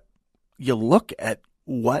is, but you look at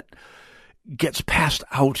what gets passed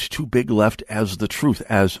out to big left as the truth,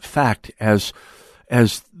 as fact, as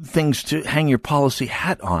things to hang your policy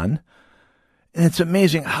hat on. And it's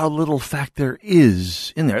amazing how little fact there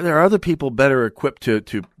is in there. There are other people better equipped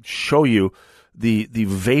to show you the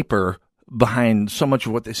vapor behind so much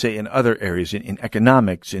of what they say in other areas, in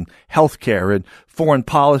economics, in healthcare, and foreign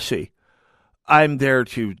policy. I'm there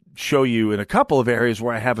to show you in a couple of areas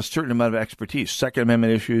where I have a certain amount of expertise: Second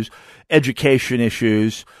Amendment issues, education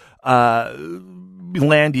issues,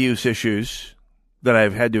 land use issues that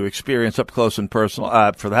I've had to experience up close and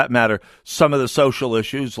personal. For that matter, some of the social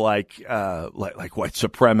issues like white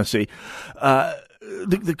supremacy,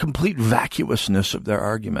 the complete vacuousness of their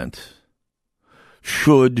argument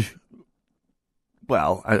should.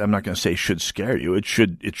 Well, I'm not going to say should scare you. It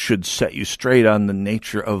should set you straight on the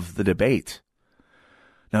nature of the debate.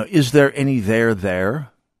 Now, is there any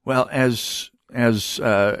there? Well, as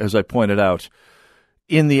I pointed out,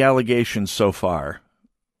 in the allegations so far,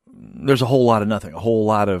 there's a whole lot of nothing, a whole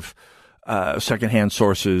lot of secondhand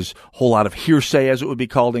sources, a whole lot of hearsay, as it would be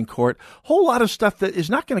called in court, a whole lot of stuff that is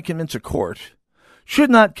not going to convince a court, should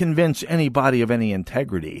not convince anybody of any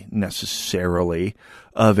integrity necessarily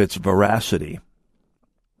of its veracity,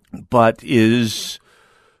 but is,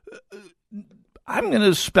 I'm going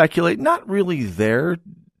to speculate, not really there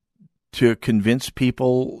to convince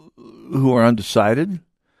people who are undecided,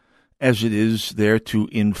 as it is there to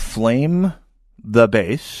inflame the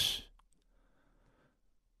base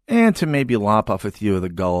and to maybe lop off a few of the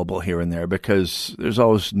gullible here and there, because there's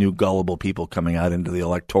always new gullible people coming out into the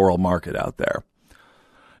electoral market out there.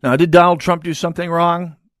 Now, did Donald Trump do something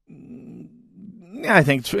wrong? Yeah, I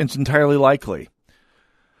think it's entirely likely.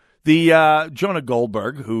 The Jonah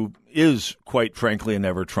Goldberg, who is, quite frankly, a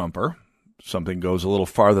never-Trumper, something goes a little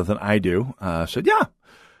farther than I do, said,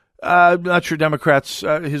 I'm not sure Democrats,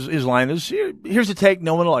 his line is, here's a take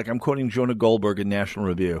no one will like. I'm quoting Jonah Goldberg in National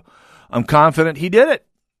Review. I'm confident he did it.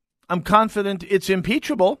 I'm confident it's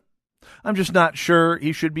impeachable. I'm just not sure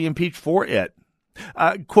he should be impeached for it.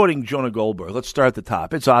 Quoting Jonah Goldberg, let's start at the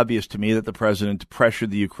top. It's obvious to me that the president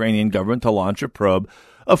pressured the Ukrainian government to launch a probe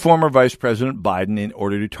of former Vice President Biden in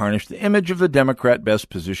order to tarnish the image of the Democrat best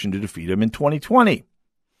positioned to defeat him in 2020.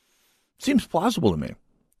 Seems plausible to me.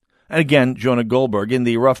 And again, Jonah Goldberg, in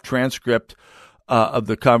the rough transcript of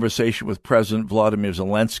the conversation with President Vladimir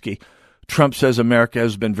Zelensky, Trump says America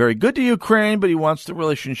has been very good to Ukraine, but he wants the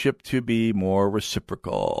relationship to be more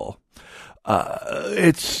reciprocal.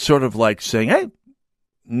 It's sort of like saying, hey,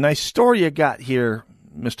 nice story you got here,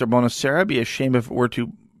 Mr. Bonacera. Be a shame if it were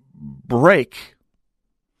to break.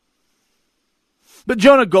 But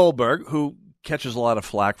Jonah Goldberg, who catches a lot of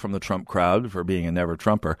flack from the Trump crowd for being a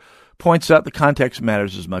never-Trumper, points out the context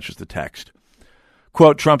matters as much as the text.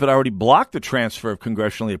 Quote, Trump had already blocked the transfer of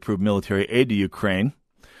congressionally approved military aid to Ukraine.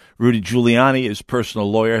 Rudy Giuliani, his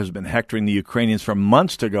personal lawyer, has been hectoring the Ukrainians for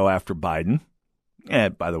months to go after Biden.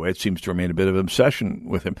 And by the way, it seems to remain a bit of an obsession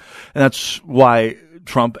with him. And that's why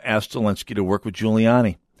Trump asked Zelensky to work with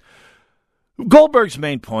Giuliani. Goldberg's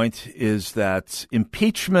main point is that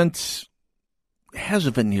impeachment has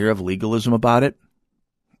a veneer of legalism about it.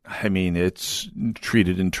 I mean, it's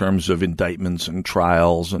treated in terms of indictments and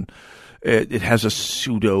trials, and it has a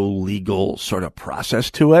pseudo-legal sort of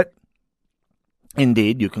process to it.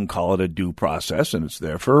 Indeed, you can call it a due process, and it's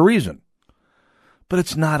there for a reason. But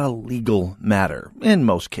it's not a legal matter in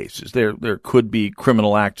most cases. There could be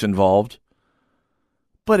criminal acts involved,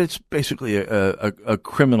 but it's basically a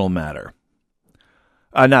criminal matter.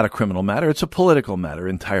 Not a criminal matter, it's a political matter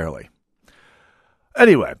entirely.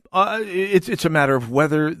 Anyway, it's a matter of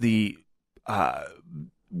whether the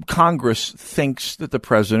Congress thinks that the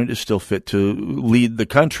president is still fit to lead the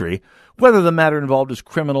country, whether the matter involved is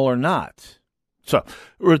criminal or not. So,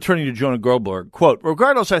 returning to Jonah Goldberg, quote,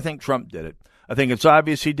 regardless, I think Trump did it. I think it's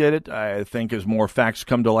obvious he did it. I think as more facts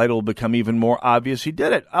come to light, it will become even more obvious he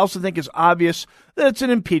did it. I also think it's obvious that it's an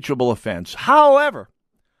impeachable offense. However,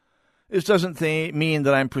 this doesn't mean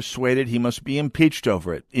that I'm persuaded he must be impeached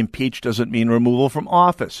over it. Impeach doesn't mean removal from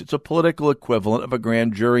office. It's a political equivalent of a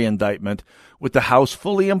grand jury indictment, with the House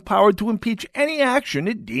fully empowered to impeach any action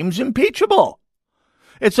it deems impeachable.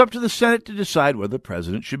 It's up to the Senate to decide whether the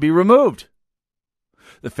president should be removed.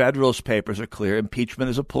 The Federalist Papers are clear. Impeachment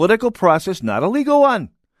is a political process, not a legal one.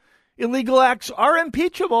 Illegal acts are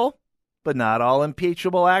impeachable, but not all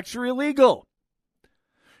impeachable acts are illegal.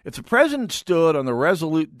 If the president stood on the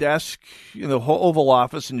Resolute desk in the Oval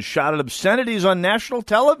Office and shouted obscenities on national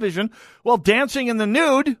television while dancing in the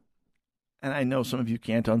nude, and I know some of you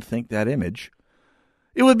can't unthink that image,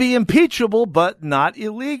 it would be impeachable but not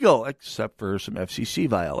illegal, except for some FCC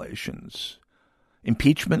violations.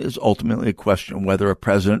 Impeachment is ultimately a question of whether a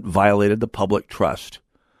president violated the public trust.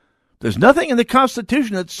 There's nothing in the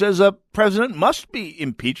Constitution that says a president must be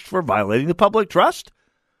impeached for violating the public trust.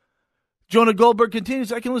 Jonah Goldberg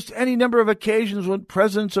continues, I can list any number of occasions when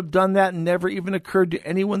presidents have done that and never even occurred to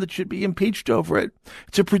anyone that should be impeached over it.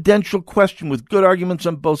 It's a prudential question with good arguments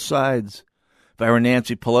on both sides. If I were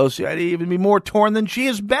Nancy Pelosi, I'd even be more torn than she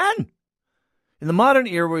has been. In the modern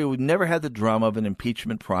era, we've never had the drama of an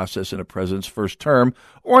impeachment process in a president's first term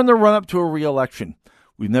or in the run-up to a re-election.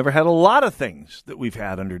 We've never had a lot of things that we've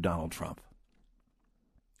had under Donald Trump.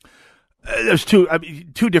 There's two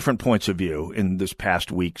different points of view in this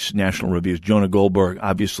past week's National Reviews. Jonah Goldberg,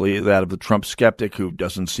 obviously that of the Trump skeptic who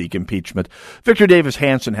doesn't seek impeachment. Victor Davis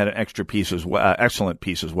Hanson had an excellent piece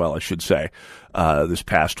as well, I should say, this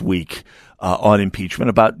past week on impeachment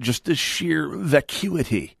about just the sheer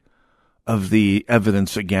vacuity of the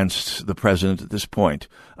evidence against the president at this point.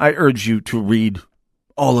 I urge you to read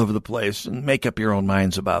all over the place and make up your own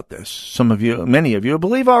minds about this. Some of you, many of you, I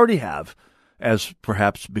believe already have, as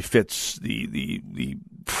perhaps befits the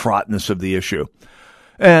fraughtness of the issue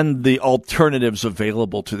and the alternatives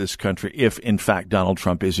available to this country if, in fact, Donald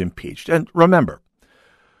Trump is impeached. And remember,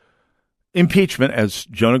 impeachment, as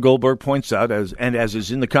Jonah Goldberg points out, as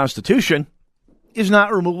is in the Constitution, is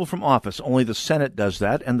not removal from office. Only the Senate does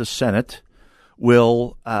that, and the Senate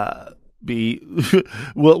will be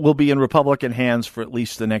in Republican hands for at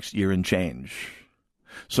least the next year and change.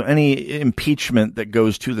 So any impeachment that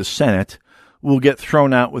goes to the Senate will get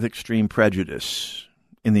thrown out with extreme prejudice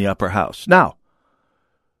in the upper house. Now,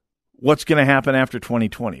 what's going to happen after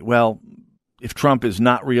 2020? Well, If Trump is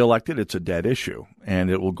not reelected, it's a dead issue,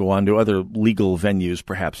 and it will go on to other legal venues,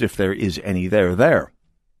 perhaps, if there is any there.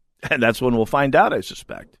 And that's when we'll find out, I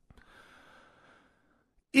suspect.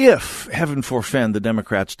 If, heaven forfend, the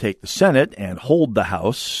Democrats take the Senate and hold the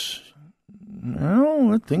House,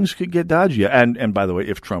 well, things could get dodgy. And by the way,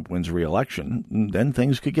 if Trump wins re-election, then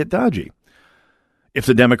things could get dodgy. If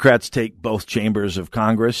the Democrats take both chambers of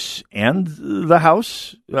Congress and the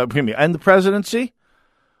House, and the presidency,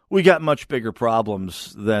 we got much bigger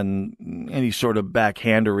problems than any sort of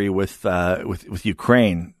backhandery with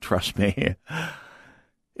Ukraine. Trust me.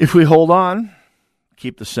 If we hold on,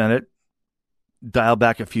 keep the Senate, dial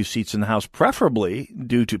back a few seats in the House, preferably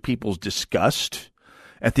due to people's disgust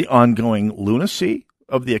at the ongoing lunacy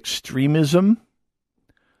of the extremism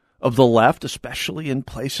of the left, especially in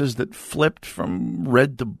places that flipped from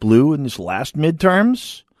red to blue in these last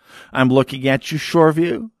midterms. I'm looking at you,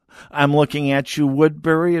 Shoreview. I'm looking at you,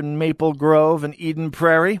 Woodbury and Maple Grove and Eden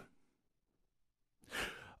Prairie.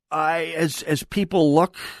 As people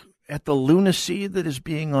look at the lunacy that is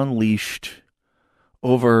being unleashed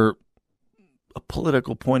over a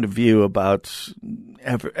political point of view about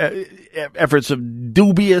efforts of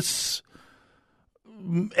dubious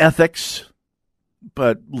ethics,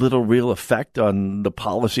 but little real effect on the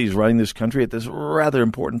policies running this country at this rather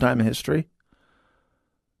important time in history.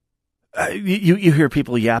 You hear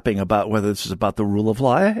people yapping about whether this is about the rule of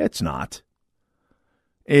law. It's not.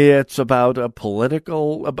 It's about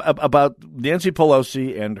about Nancy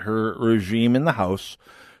Pelosi and her regime in the House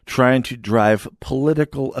trying to drive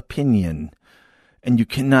political opinion. And you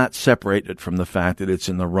cannot separate it from the fact that it's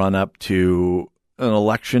in the run-up to an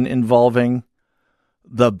election involving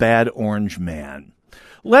the bad orange man.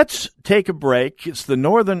 Let's take a break. It's the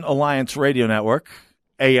Northern Alliance Radio Network,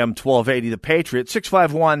 AM 1280, The Patriot,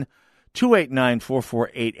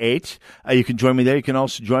 651-289-4488. You can join me there. You can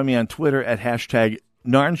also join me on Twitter at hashtag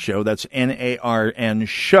NARN Show. That's NARN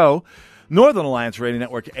Show. Northern Alliance Radio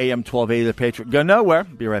Network, AM 1280, The Patriot. Go nowhere.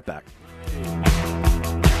 Be right back.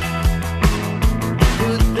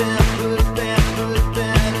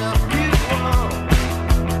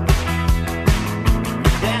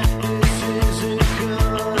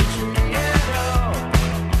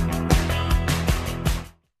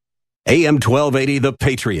 AM 1280, The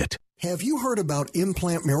Patriot. Have you heard about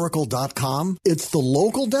ImplantMiracle.com? It's the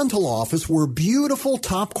local dental office where beautiful,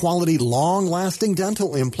 top-quality, long-lasting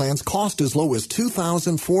dental implants cost as low as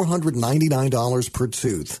 $2,499 per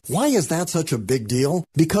tooth. Why is that such a big deal?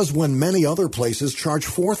 Because when many other places charge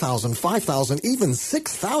 $4,000, $5,000, even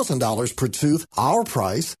 $6,000 per tooth, our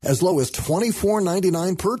price, as low as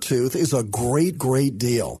 $2,499 per tooth, is a great, great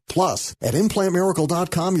deal. Plus, at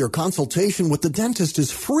ImplantMiracle.com, your consultation with the dentist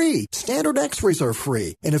is free. Standard x-rays are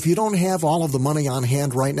free. And if you don't have all of the money on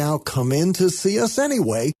hand right now, come in to see us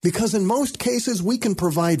anyway, because in most cases we can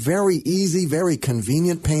provide very easy, very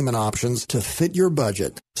convenient payment options to fit your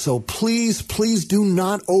budget. So please, please do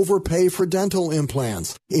not overpay for dental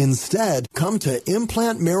implants. Instead, come to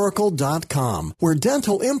ImplantMiracle.com, where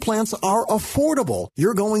dental implants are affordable.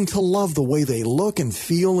 You're going to love the way they look and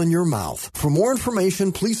feel in your mouth. For more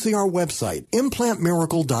information, please see our website,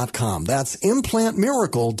 ImplantMiracle.com. That's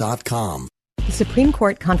ImplantMiracle.com. The Supreme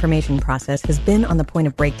Court confirmation process has been on the point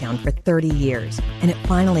of breakdown for 30 years, and it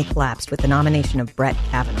finally collapsed with the nomination of Brett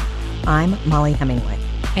Kavanaugh. I'm Molly Hemingway.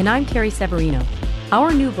 And I'm Carrie Severino.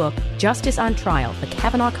 Our new book, Justice on Trial, The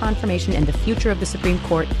Kavanaugh Confirmation and the Future of the Supreme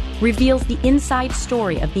Court, reveals the inside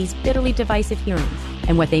story of these bitterly divisive hearings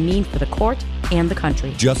and what they mean for the court and the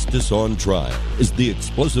country. Justice on Trial is the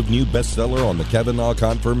explosive new bestseller on the Kavanaugh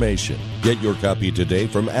Confirmation. Get your copy today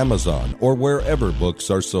from Amazon or wherever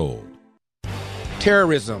books are sold.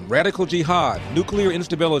 Terrorism, radical jihad, nuclear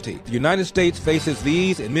instability. The United States faces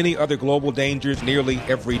these and many other global dangers nearly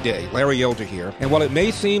every day. Larry Elder here. And while it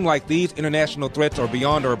may seem like these international threats are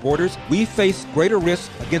beyond our borders, we face greater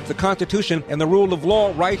risks against the Constitution and the rule of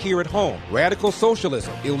law right here at home. Radical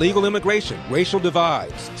socialism, illegal immigration, racial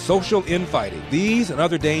divides, social infighting. These and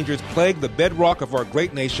other dangers plague the bedrock of our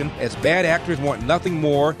great nation, as bad actors want nothing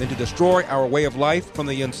more than to destroy our way of life from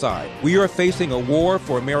the inside. We are facing a war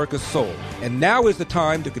for America's soul. And now is the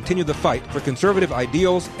time to continue the fight for conservative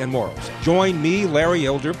ideals and morals. Join me, Larry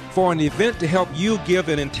Elder, for an event to help you give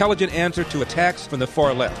an intelligent answer to attacks from the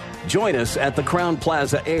far left. Join us at the Crown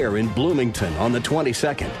Plaza Air in Bloomington on the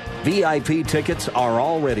 22nd. VIP tickets are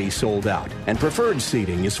already sold out, and preferred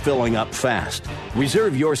seating is filling up fast.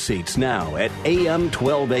 Reserve your seats now at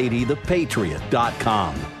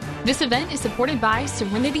am1280thepatriot.com. This event is supported by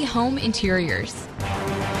Serenity Home Interiors.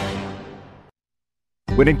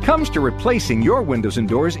 When it comes to replacing your windows and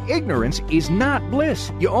doors, ignorance is not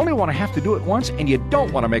bliss. You only want to have to do it once, and you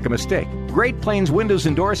don't want to make a mistake. Great Plains Windows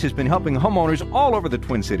and Doors has been helping homeowners all over the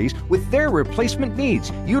Twin Cities with their replacement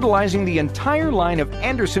needs, utilizing the entire line of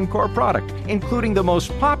Anderson Core product, including the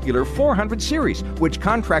most popular 400 series, which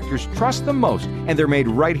contractors trust the most, and they're made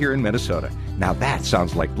right here in Minnesota. Now that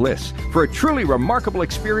sounds like bliss. For a truly remarkable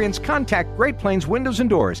experience, contact Great Plains Windows and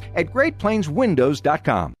Doors at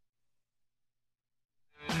greatplainswindows.com.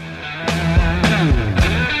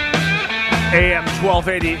 AM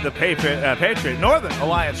 1280, the Patriot, Northern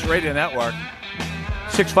Alliance Radio Network,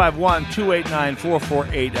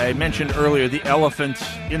 651-289-4488. I mentioned earlier the elephant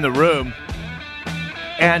in the room.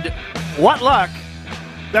 And what luck,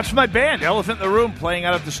 that's my band, Elephant in the Room, playing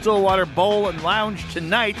out at the Stillwater Bowl and Lounge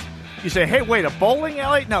tonight. You say, hey, wait, a bowling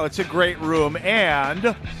alley? No, it's a great room.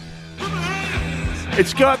 And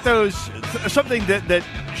it's got those, something that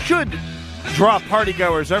should draw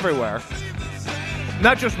partygoers everywhere.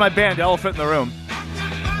 Not just my band, Elephant in the Room,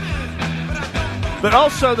 but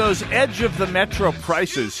also those edge of the metro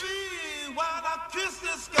prices.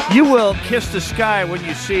 You will kiss the sky when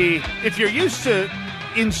you see, if you're used to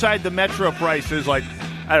inside the metro prices, like,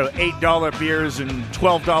 I don't know, $8 beers and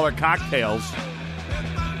 $12 cocktails.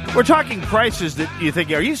 We're talking prices that you think,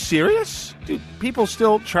 are you serious? Do people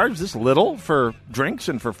still charge this little for drinks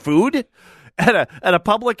and for food? At a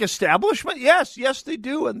public establishment? Yes, they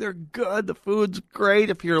do, and they're good. The food's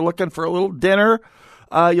great. If you're looking for a little dinner,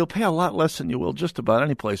 you'll pay a lot less than you will just about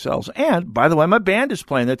any place else. And, by the way, my band is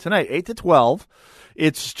playing there tonight, 8 to 12.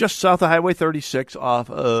 It's just south of Highway 36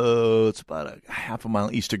 off, it's about a half a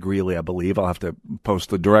mile east of Greeley, I believe. I'll have to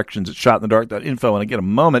post the directions at shotinthedark.info when I get a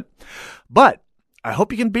moment. But I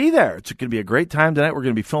hope you can be there. It's going to be a great time tonight. We're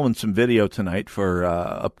going to be filming some video tonight for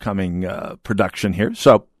upcoming production here.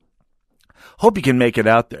 So, hope you can make it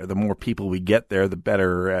out there. The more people we get there, the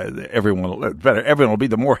better everyone will be.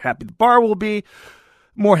 The more happy the bar will be,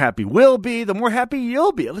 more happy we'll be, the more happy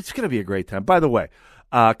you'll be. It's going to be a great time. By the way,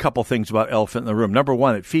 a couple things about Elephant in the Room. Number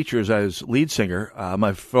one, it features as lead singer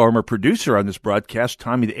my former producer on this broadcast,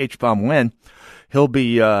 Tommy the H-Bomb Wen. He's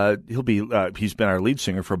been our lead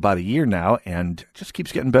singer for about a year now, and just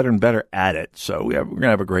keeps getting better and better at it. So we're going to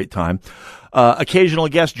have a great time. Occasional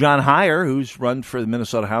guest John Heyer, who's run for the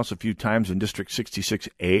Minnesota House a few times in District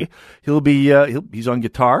 66A. He's on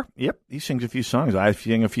guitar. Yep, he sings a few songs. I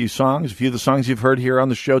sing a few songs. A few of the songs you've heard here on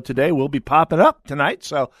the show today will be popping up tonight.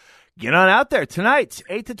 So get on out there tonight,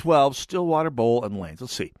 8 to 12, Stillwater Bowl and Lanes.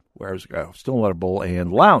 Let's see, where's it go? Stillwater Bowl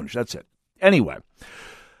and Lounge. That's it. Anyway.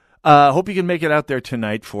 Hope you can make it out there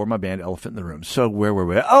tonight for my band Elephant in the Room. So where were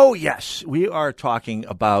we? Oh, yes. We are talking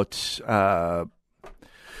about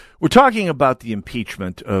the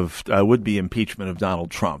impeachment of would-be impeachment of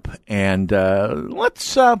Donald Trump. And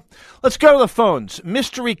let's go to the phones.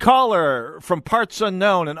 Mystery caller from parts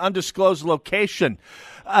unknown, an undisclosed location.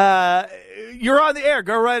 You're on the air.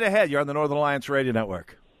 Go right ahead. You're on the Northern Alliance Radio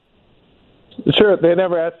Network. Sure. They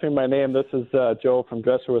never asked me my name. This is Joe from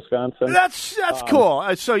Dresser, Wisconsin. That's cool.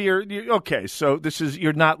 So you're okay. So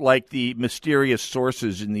you're not like the mysterious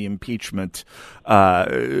sources in the impeachment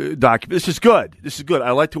document. This is good.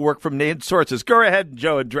 I like to work from named sources. Go ahead,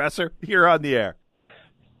 Joe and Dresser. You're on the air.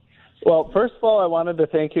 Well, first of all, I wanted to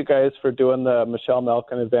thank you guys for doing the Michelle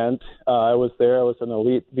Malkin event. I was there. I was an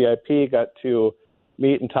elite VIP. Got to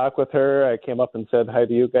meet and talk with her. I came up and said hi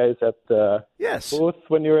to you guys at the booth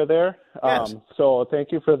when you were there. Yes. So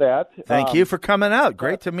thank you for that. Thank you for coming out.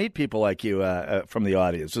 Great to meet people like you from the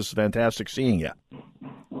audience. This is fantastic seeing you.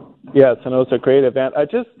 Yes, and it was a great event. I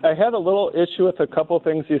had a little issue with a couple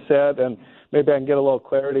things you said, and maybe I can get a little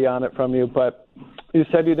clarity on it from you. But you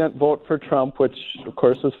said you didn't vote for Trump, which of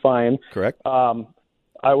course is fine. Correct.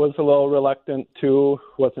 I was a little reluctant too.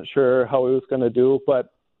 Wasn't sure how he was going to do,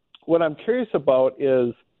 but what I'm curious about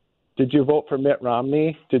is, did you vote for Mitt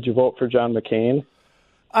Romney? Did you vote for John McCain?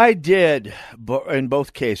 I did, in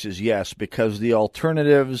both cases, yes, because the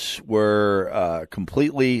alternatives were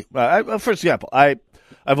completely. For example, I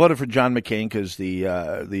voted for John McCain because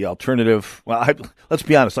the alternative. Well, let's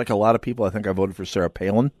be honest. Like a lot of people, I think I voted for Sarah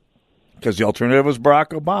Palin because the alternative was Barack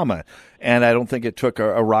Obama, and I don't think it took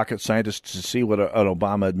a rocket scientist to see what an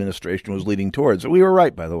Obama administration was leading towards. We were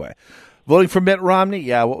right, by the way. Voting for Mitt Romney,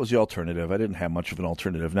 yeah, what was the alternative? I didn't have much of an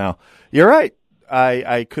alternative. Now, you're right.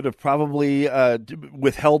 I could have probably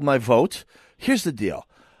withheld my vote. Here's the deal.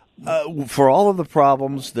 For all of the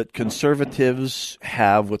problems that conservatives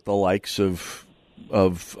have with the likes of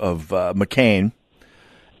McCain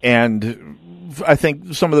And I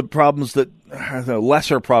think some of the problems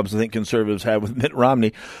lesser problems I think conservatives have with Mitt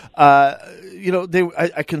Romney,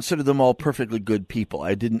 I consider them all perfectly good people.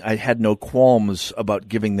 I had no qualms about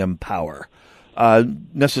giving them power.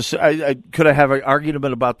 Could I have an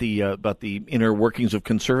argument about the inner workings of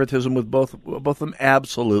conservatism with both of them?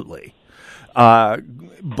 Absolutely.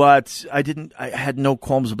 But I had no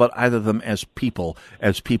qualms about either of them as people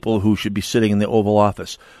who should be sitting in the Oval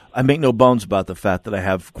Office. I make no bones about the fact that I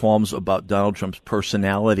have qualms about Donald Trump's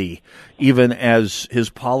personality, even as his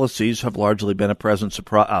policies have largely been a pleasant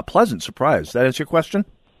surprise. Does that answer your question?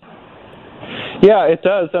 Yeah, it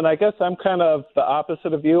does. And I guess I'm kind of the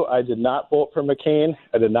opposite of you. I did not vote for McCain.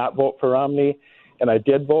 I did not vote for Romney. And I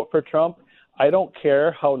did vote for Trump. I don't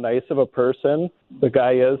care how nice of a person the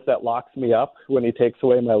guy is that locks me up when he takes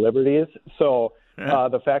away my liberties. So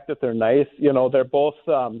the fact that they're nice, they're both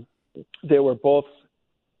they were both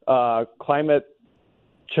climate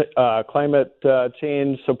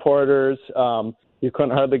change supporters. You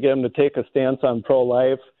couldn't hardly get them to take a stance on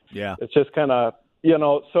pro-life. Yeah, it's just kind of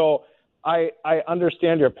So I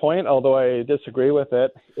understand your point, although I disagree with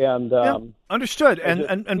it. And understood.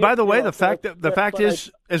 And by the way, the fact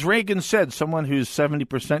is, as Reagan said, someone who's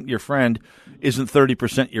 70% your friend isn't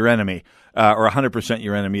 30% your enemy, or 100%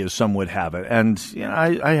 your enemy, as some would have it. And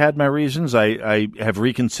I had my reasons. I have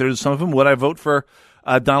reconsidered some of them. Would I vote for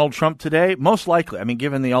Donald Trump today? Most likely. I mean,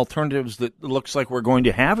 given the alternatives that it looks like we're going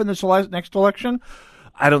to have in this next election,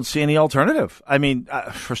 I don't see any alternative. I mean,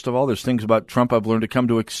 first of all, there's things about Trump I've learned to come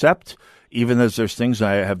to accept, even as there's things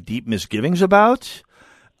I have deep misgivings about.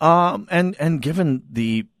 And given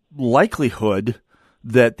the likelihood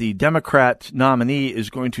that the Democrat nominee is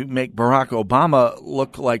going to make Barack Obama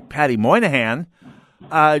look like Patty Moynihan,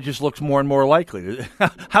 it just looks more and more likely.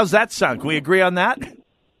 How's that sound? Can we agree on that?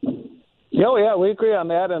 Yeah, we agree on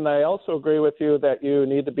that, and I also agree with you that you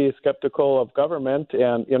need to be skeptical of government.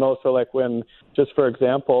 And so like when, just for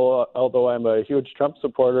example, although I'm a huge Trump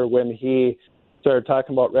supporter, when he started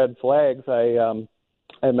talking about red flags, I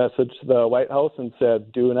messaged the White House and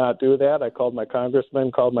said, "Do not do that." I called my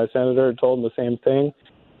congressman, called my senator, and told him the same thing.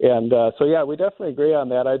 And so yeah, we definitely agree on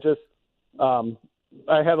that. I just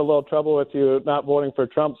I had a little trouble with you not voting for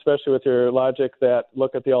Trump, especially with your logic that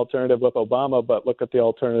look at the alternative with Obama, but look at the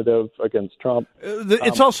alternative against Trump.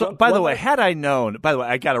 It's also, by the way, had I known, by the way,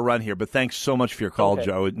 I got to run here, but thanks so much for your call, okay.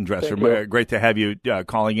 Joe and Dresser. Great to have you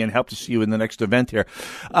calling in. Hope to see you in the next event here.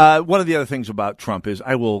 One of the other things about Trump is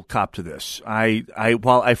I will cop to this.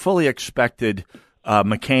 While I fully expected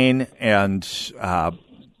McCain and John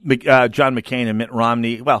McCain and Mitt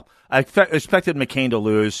Romney, well, I expected McCain to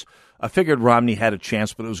lose. I figured Romney had a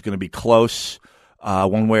chance, but it was going to be close.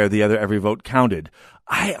 One way or the other, every vote counted.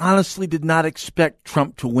 I honestly did not expect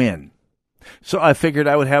Trump to win. So I figured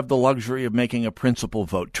I would have the luxury of making a principal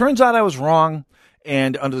vote. Turns out I was wrong,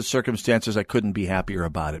 and under the circumstances, I couldn't be happier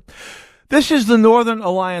about it. This is the Northern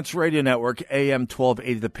Alliance Radio Network, AM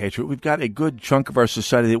 1280 The Patriot. We've got a good chunk of our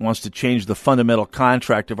society that wants to change the fundamental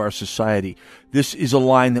contract of our society. This is a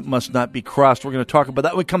line that must not be crossed. We're going to talk about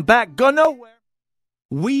that when we come back. Go nowhere.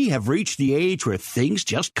 We have reached the age where things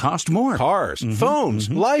just cost more. Cars, phones,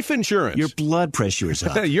 life insurance. Your blood pressure is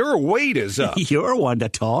up. Your weight is up. You're one to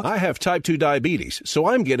talk. I have type 2 diabetes, so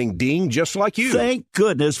I'm getting dinged just like you. Thank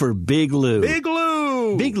goodness for Big Lou. Big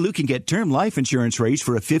Lou! Big Lou can get term life insurance rates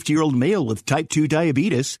for a 50-year-old male with type 2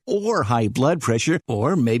 diabetes or high blood pressure,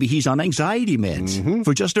 or maybe he's on anxiety meds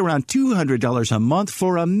for just around $200 a month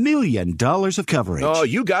for $1 million of coverage. Oh,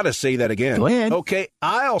 you got to say that again. Go ahead. Okay,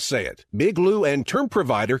 I'll say it. Big Lou and term provider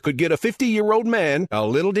could get a 50-year-old man, a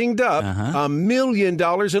little dinged up, $1 million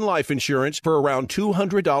in life insurance for around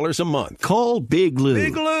 $200 a month. Call Big Lou.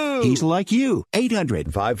 Big Lou. He's like you.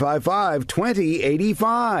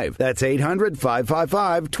 800-555-2085. That's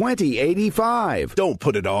 800-555-2085. Don't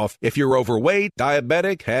put it off. If you're overweight,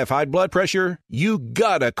 diabetic, have high blood pressure, you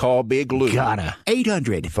gotta call Big Lou. Gotta.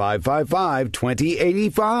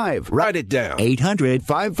 800-555-2085. Write it down.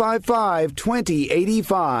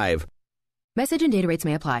 800-555-2085. Message and data rates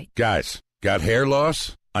may apply. Guys, got hair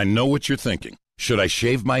loss? I know what you're thinking. Should I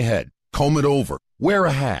shave my head? Comb it over? Wear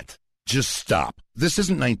a hat? Just stop. This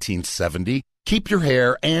isn't 1970. Keep your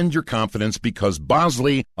hair and your confidence because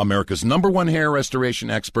Bosley, America's #1 hair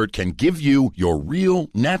restoration expert, can give you your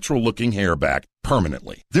real, natural-looking hair back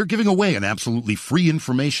permanently. They're giving away an absolutely free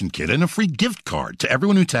information kit and a free gift card to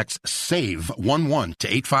everyone who texts SAVE11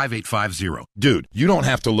 to 85850. Dude, you don't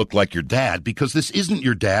have to look like your dad because this isn't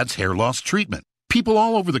your dad's hair loss treatment. People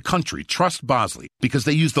all over the country trust Bosley because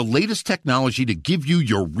they use the latest technology to give you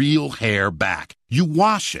your real hair back. You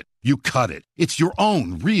wash it, You cut it. It's your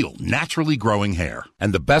own, real, naturally growing hair.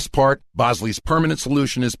 And the best part, Bosley's permanent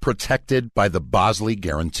solution is protected by the Bosley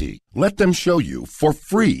Guarantee. Let them show you for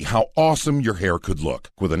free how awesome your hair could look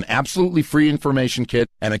with an absolutely free information kit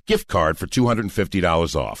and a gift card for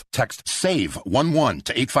 $250 off. Text SAVE11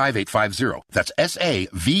 to 85850. That's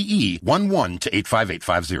SAVE11 to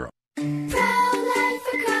 85850.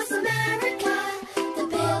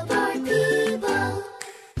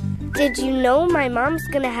 Did you know my mom's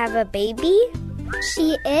gonna have a baby?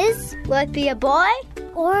 She is? Will it be a boy?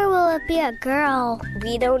 Or will it be a girl?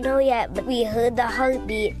 We don't know yet, but we heard the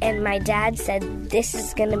heartbeat, and my dad said this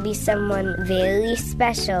is gonna be someone very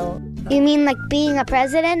special. You mean like being a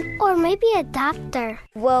president? Or maybe a doctor?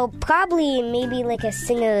 Well, probably maybe like a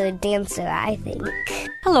singer or dancer, I think.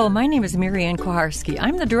 Hello, my name is Marianne Koharski.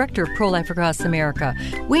 I'm the director of Pro-Life Across America.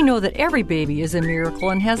 We know that every baby is a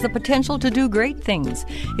miracle and has the potential to do great things.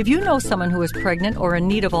 If you know someone who is pregnant or in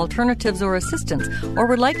need of alternatives or assistance, or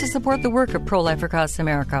would like to support the work of Pro-Life Across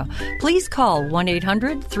America, please call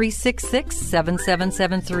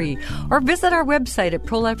 1-800-366-7773 or visit our website at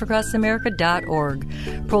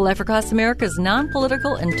prolifeacrossamerica.org. Pro-Life Across America is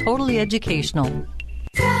non-political and totally educational.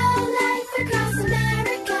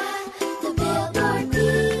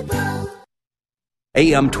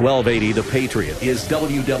 AM 1280, The Patriot, is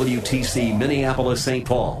WWTC Minneapolis, St.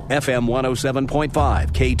 Paul, FM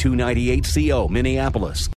 107.5, K298CO,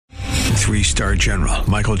 Minneapolis. 3-star General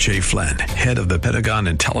Michael J. Flynn, head of the Pentagon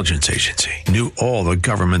Intelligence Agency, knew all the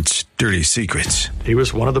government's dirty secrets. He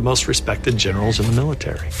was one of the most respected generals in the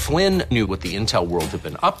military. Flynn knew what the intel world had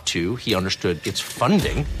been up to. He understood its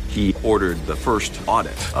funding. He ordered the first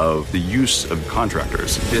audit of the use of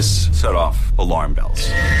contractors. This set off alarm bells.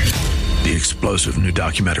 The explosive new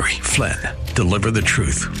documentary, Flynn, Deliver the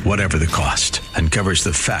Truth, Whatever the Cost, uncovers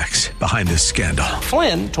the facts behind this scandal.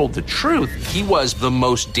 Flynn told the truth. He was the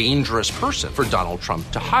most dangerous person for Donald Trump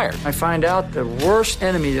to hire. I find out the worst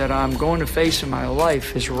enemy that I'm going to face in my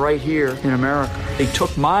life is right here in America. They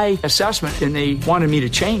took my assessment and they wanted me to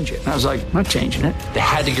change it. And I was like, I'm not changing it. They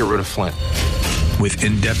had to get rid of Flynn. With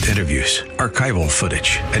in-depth interviews, archival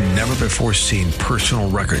footage, and never-before-seen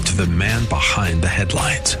personal records of the man behind the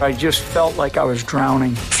headlines. I just felt like I was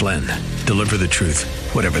drowning. Flynn, Deliver the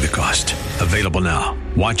Truth, Whatever the Cost. Available now.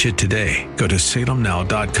 Watch it today. Go to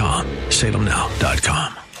salemnow.com.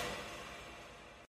 salemnow.com.